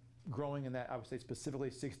are growing in that, I would say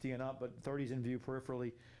specifically 60 and up, but 30's in view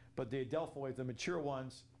peripherally. But the adelphoi, the mature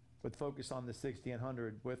ones, with focus on the 60 and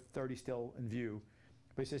 100, with 30 still in view.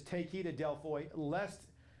 But he says, take heed, adelphoi, lest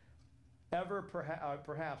ever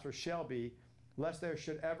perhaps, or shall be, lest there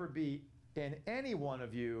should ever be in any one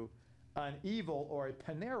of you an evil or a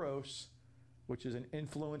paneros, which is an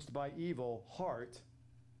influenced by evil heart,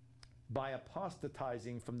 by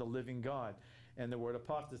apostatizing from the living God. And the word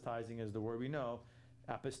apostatizing is the word we know,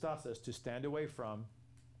 apostasis, to stand away from.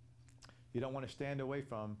 You don't want to stand away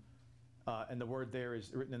from, and the word there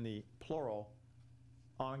is written in the plural,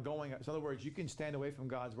 ongoing. So in other words, you can stand away from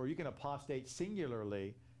God's word. You can apostate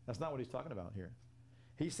singularly. That's not what he's talking about here.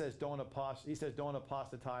 He says don't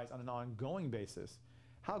apostatize on an ongoing basis.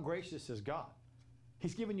 How gracious is God?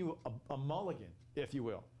 He's given you a mulligan, if you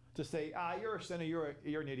will, to say, you're a sinner,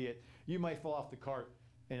 you're an idiot. You might fall off the cart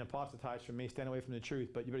and apostatize from me, stand away from the truth,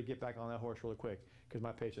 but you better get back on that horse really quick because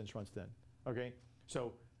my patience runs thin. Okay?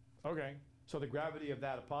 So the gravity of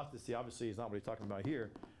that apostasy obviously is not what he's talking about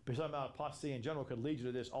here, but he's talking about apostasy in general could lead you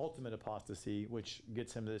to this ultimate apostasy, which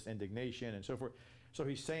gets him to this indignation and so forth. So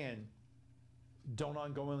he's saying, don't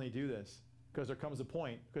ongoingly do this, because there comes a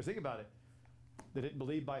point, because think about it, they didn't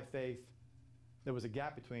believe by faith. There was a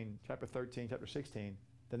gap between chapter 13, chapter 16,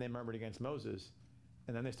 then they murmured against Moses,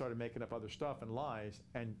 and then they started making up other stuff and lies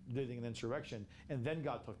and leading an insurrection, and then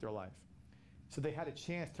God took their life. So they had a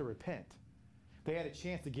chance to repent. They had a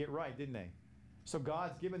chance to get right, didn't they? So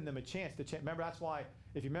God's given them a chance to change. Remember, that's why,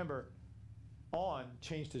 if you remember, On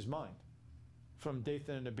changed his mind. From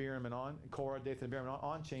Dathan and Abiram and On, Korah, Dathan and Abiram,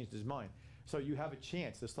 On changed his mind. So you have a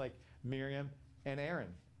chance, just like Miriam and Aaron.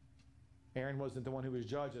 Aaron wasn't the one who was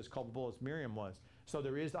judged as culpable as Miriam was. So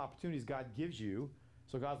there is opportunities God gives you.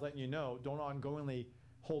 So God's letting you know, don't ongoingly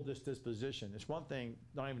hold this disposition. It's one thing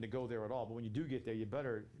not even to go there at all, but when you do get there, you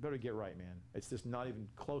better get right, man. It's just not even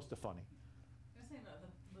close to funny. I was saying about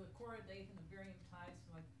the Korah, Dathan, and Abiram tithes,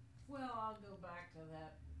 like, well, I'll go back to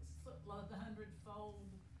that, the 100-fold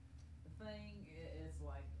thing. It's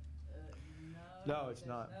like, no, it's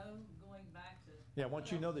not. No going back to. Yeah,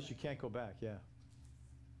 once you know this, you can't go back. Yeah.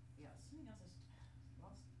 Yeah, something else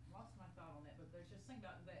lost my thought on that, but there's just something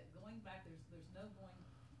about that going back. There's no going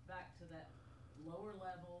back to that lower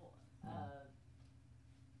level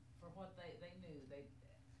for what they knew.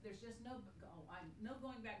 There's just no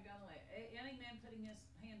going back down the way. Any man putting his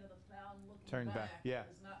hand to the plow and looking Turn back. Yeah.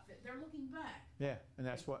 is not fit. They're looking back. Yeah, and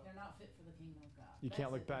that's what. They're not fit for the kingdom of God. You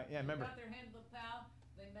can't look back. Yeah, remember. They got their hand to the plow.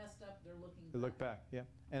 They messed up. They're looking back. They look back. Yeah.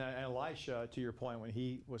 And Elisha, to your point, when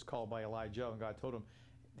he was called by Elijah and God told him,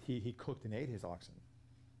 he cooked and ate his oxen,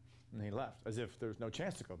 and he left as if there's no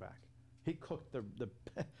chance to go back. He cooked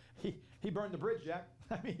he burned the bridge, Jack.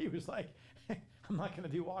 I mean, he was like, I'm not going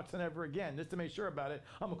to do oxen ever again. Just to make sure about it,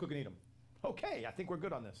 I'm going to cook and eat them. Okay, I think we're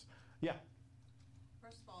good on this. Yeah.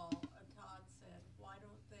 First of all, Todd said, why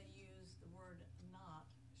don't they use the word not,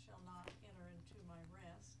 shall not enter into my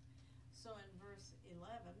rest? So in verse 11,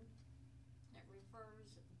 it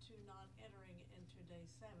refers to not entering into day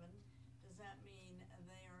 7. Does that mean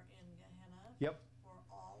they are in Gehenna? Yep. For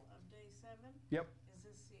all of day 7? Yep.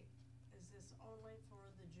 Is this only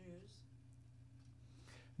for the Jews?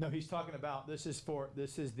 No, he's talking about this is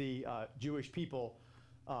the Jewish people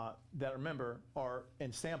that, remember, are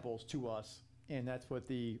in samples to us, and that's what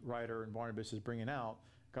the writer and Barnabas is bringing out.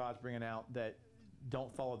 God's bringing out that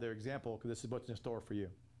don't follow their example because this is what's in store for you.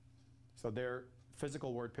 So their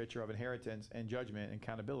physical word picture of inheritance and judgment and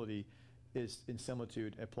accountability is in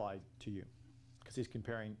similitude applied to you, because he's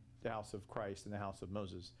comparing the house of Christ and the house of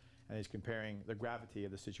Moses, and he's comparing the gravity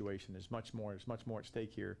of the situation. There's much more at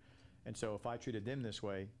stake here. And so if I treated them this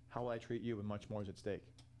way, how will I treat you when much more is at stake?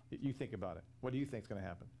 You think about it. What do you think is going to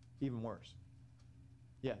happen? Even worse.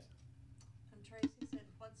 Yes? And Tracy said,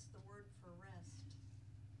 what's the word for rest?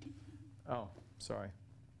 Oh, sorry.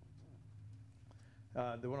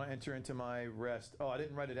 The one I enter into my rest. Oh, I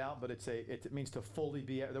didn't write it out, but it means to fully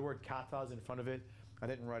be. The word kata is in front of it. I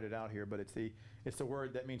didn't write it out here, but it's the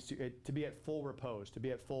word that means to be at full repose, to be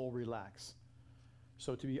at full relax.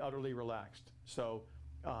 So to be utterly relaxed. So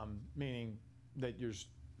meaning that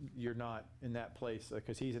you're not in that place,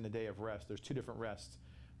 because he's in the day of rest. There's two different rests.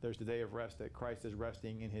 There's the day of rest that Christ is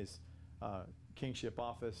resting in his kingship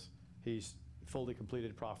office. He's fully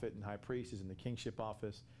completed prophet and high priest. He's in the kingship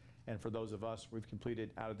office. And for those of us, we've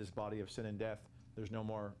completed out of this body of sin and death. There's no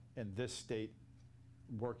more in this state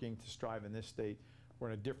working to strive in this state. We're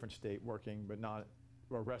in a different state working, but not,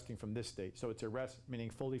 we're resting from this state. So it's a rest, meaning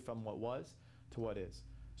fully from what was to what is.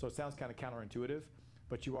 So it sounds kind of counterintuitive,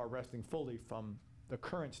 but you are resting fully from the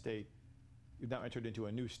current state. You've now entered into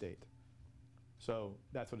a new state. So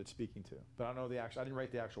that's what it's speaking to. But I don't know the actual, I didn't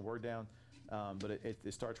write the actual word down, but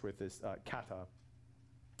it starts with this kata.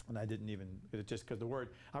 And I didn't even, it's just because the word,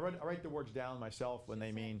 I write the words down myself when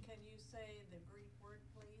they mean. Can you say the Greek word,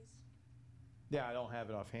 please? Yeah, I don't have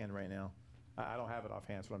it offhand right now. I don't have it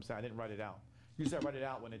offhand, that's what I'm saying. I didn't write it out. Usually I write it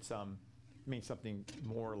out when it's, it means something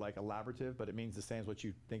more like elaborative, but it means the same as what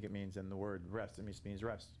you think it means in the word rest. It means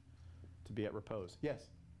rest, to be at repose. Yes?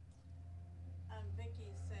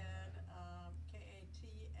 Vicky said K-A-T-A-P-A-U-S-I-S.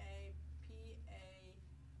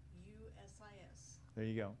 There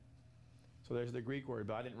you go. So there's the Greek word,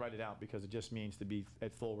 but I didn't write it out because it just means to be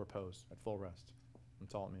at full repose, at full rest.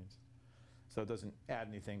 That's all it means. So it doesn't add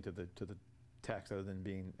anything to the text other than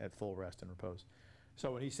being at full rest and repose.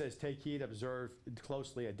 So when he says, take heed, observe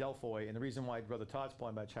closely, adelphoi, and the reason why Brother Todd's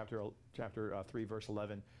point about chapter 3, verse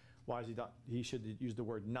 11, why is he should use the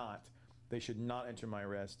word not. They should not enter my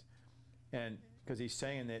rest. And because he's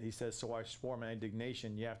saying that, he says, so I swore my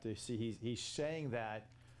indignation. You have to see, he's saying that,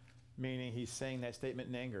 meaning he's saying that statement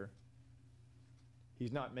in anger.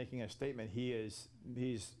 He's not making a statement. He's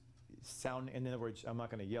sounding, in other words, I'm not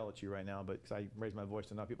going to yell at you right now, but because I raise my voice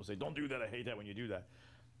enough, people say, don't do that. I hate that when you do that.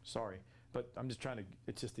 Sorry. But I'm just trying to,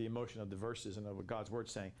 it's just the emotion of the verses and of what God's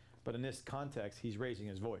word's saying. But in this context, he's raising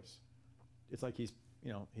his voice. It's like he's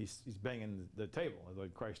banging the table,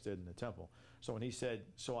 like Christ did in the temple. So when he said,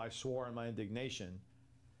 so I swore in my indignation,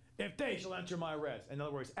 if they shall enter my rest. In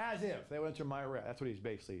other words, as if they will enter my rest. That's what he's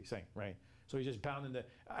basically saying, right? So he's just pounding the,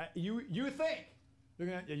 you think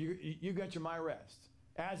you enter my rest.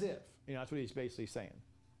 As if, that's what he's basically saying.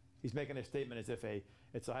 He's making a statement as if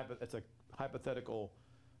it's a hypothetical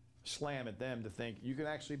slam at them to think you can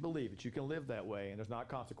actually believe it, you can live that way, and there's not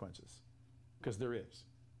consequences, because there is.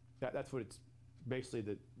 That's what it's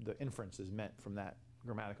basically the inference is meant from that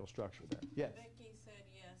grammatical structure there. Yes. Vicky said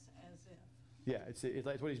yes, as if. Yeah, it's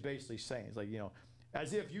like what he's basically saying. It's like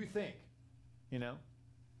as if you think,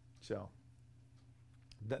 So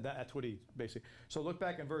that's what he basically. So look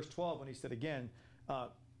back in verse 12 when he said again.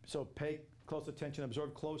 So pay close attention,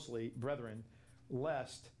 observe closely, brethren,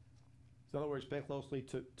 lest. In other words, pay closely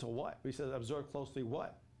to what? He says observe closely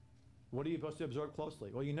what? What are you supposed to observe closely?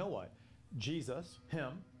 Well, you know what? Jesus,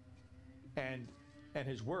 him, and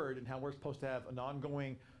his word, and how we're supposed to have an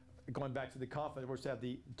ongoing, going back to the confidence, we're supposed to have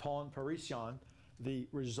the ton parison, the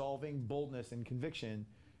resolving boldness and conviction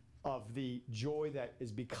of the joy that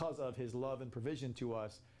is because of his love and provision to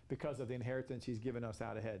us, because of the inheritance he's given us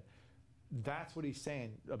out ahead. That's what he's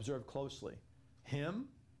saying. Observe closely. Him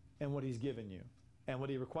and what he's given you and what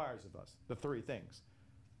he requires of us. The three things.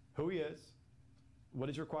 Who he is, what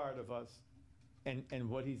is required of us, and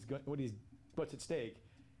what's at stake.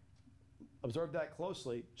 Observe that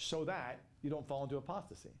closely so that you don't fall into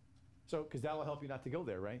apostasy. So, because that will help you not to go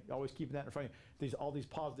there, right? Always keeping that in front of you. All these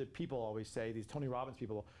positive people always say, these Tony Robbins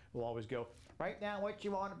people will always go, write down what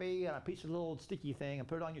you want to be on a piece of little sticky thing and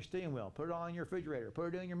put it on your steering wheel, put it on your refrigerator,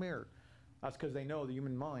 put it in your mirror. That's because they know the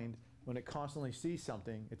human mind, when it constantly sees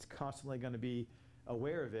something, it's constantly going to be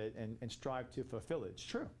aware of it and strive to fulfill it. It's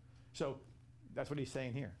true. So that's what he's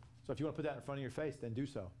saying here. So if you want to put that in front of your face, then do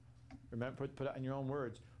so. Remember, put it in your own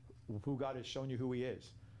words, who God has shown you who he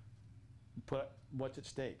is. Put what's at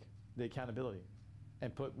stake, the accountability,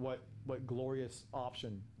 and put what glorious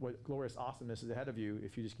awesomeness is ahead of you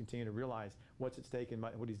if you just continue to realize what's at stake and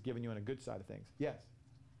what he's given you on a good side of things. Yes?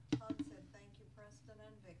 Todd said, thank you, Preston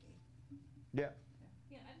and Vicky. Yeah.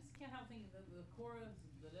 Yeah, I just can't help thinking the Korahs,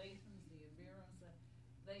 the Dathans, the Abirams,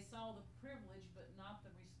 they saw the privilege but not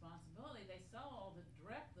the responsibility. They saw all the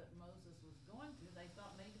dreck that Moses was going through. They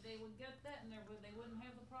thought maybe they would get that and they wouldn't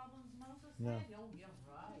have the problems Moses had. Oh, yeah,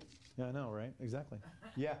 right. Yeah, I know, right? Exactly.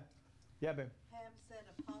 Yeah. Yeah, babe. Ham said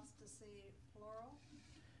apostasy plural.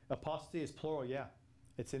 Apostasy is plural, yeah.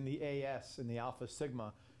 It's in the AS, in the Alpha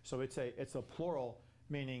Sigma. So it's a plural,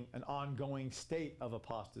 meaning an ongoing state of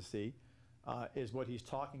apostasy is what he's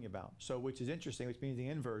talking about. So which is interesting, which means the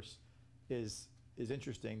inverse is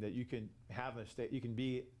interesting, that you can have a state, you can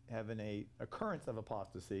be having a occurrence of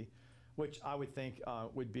apostasy, which I would think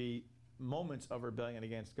would be moments of rebellion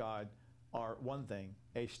against God are one thing.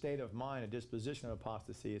 A state of mind, a disposition of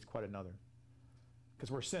apostasy is quite another. Because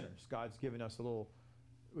we're sinners. God's given us a little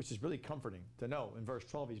which is really comforting to know. In verse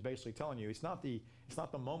 12, he's basically telling you it's not the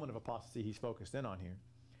moment of apostasy he's focused in on here.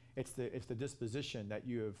 It's the disposition that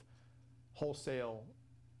you have wholesale,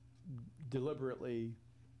 deliberately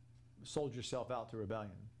sold yourself out to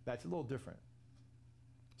rebellion. That's a little different.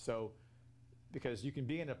 So, because you can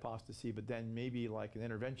be in apostasy, but then maybe like an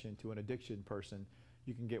intervention to an addiction person,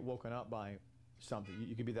 you can get woken up by something.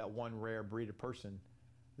 You can be that one rare breed of person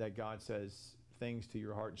that God says things to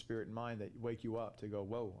your heart and spirit and mind that wake you up to go,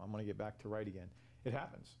 whoa, I'm going to get back to right again. It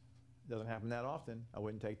happens. It doesn't happen that often. I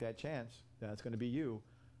wouldn't take that chance. That's going to be you.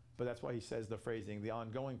 But that's why he says the phrasing, the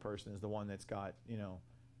ongoing person is the one that's got,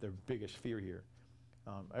 the biggest fear here.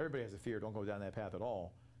 Everybody has a fear. Don't go down that path at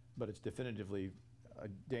all. But it's definitively a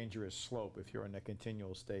dangerous slope if you're in a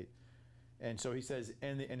continual state. And so he says,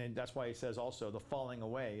 and that's why he says also the falling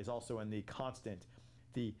away is also in the constant,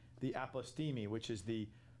 the apostemi, which is the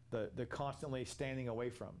constantly standing away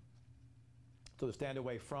from. So to stand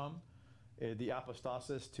away from, the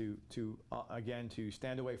apostasis, to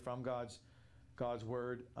stand away from God's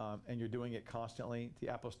word, and you're doing it constantly. The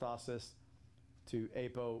apostasis, to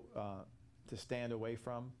apo, to stand away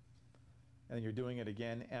from, and you're doing it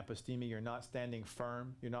again. Apostemi, you're not standing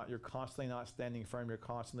firm. You're constantly not standing firm. You're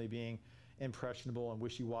constantly being impressionable and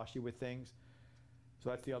wishy-washy with things. So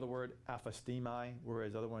that's the other word, aphastemi,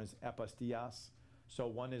 whereas the other one is apostias. So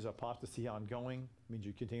one is apostasy ongoing, means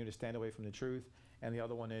you continue to stand away from the truth, and the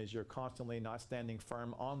other one is you're constantly not standing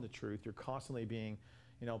firm on the truth. You're constantly being,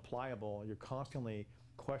 pliable. You're constantly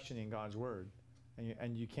questioning God's word,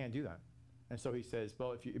 and you can't do that. And so he says,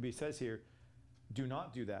 well, if he says here, do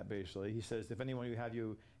not do that. Basically, he says, if anyone who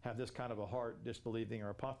have this kind of a heart, disbelieving or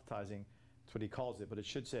apostatizing, that's what he calls it. But it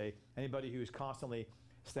should say anybody who is constantly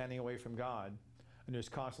standing away from God and who's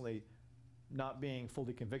constantly not being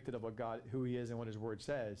fully convicted of who he is and what his word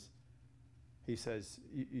says. He says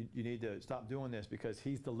you need to stop doing this because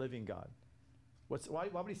he's the living God. Why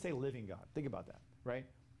would he say living God? Think about that, right?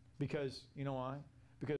 Because you know why?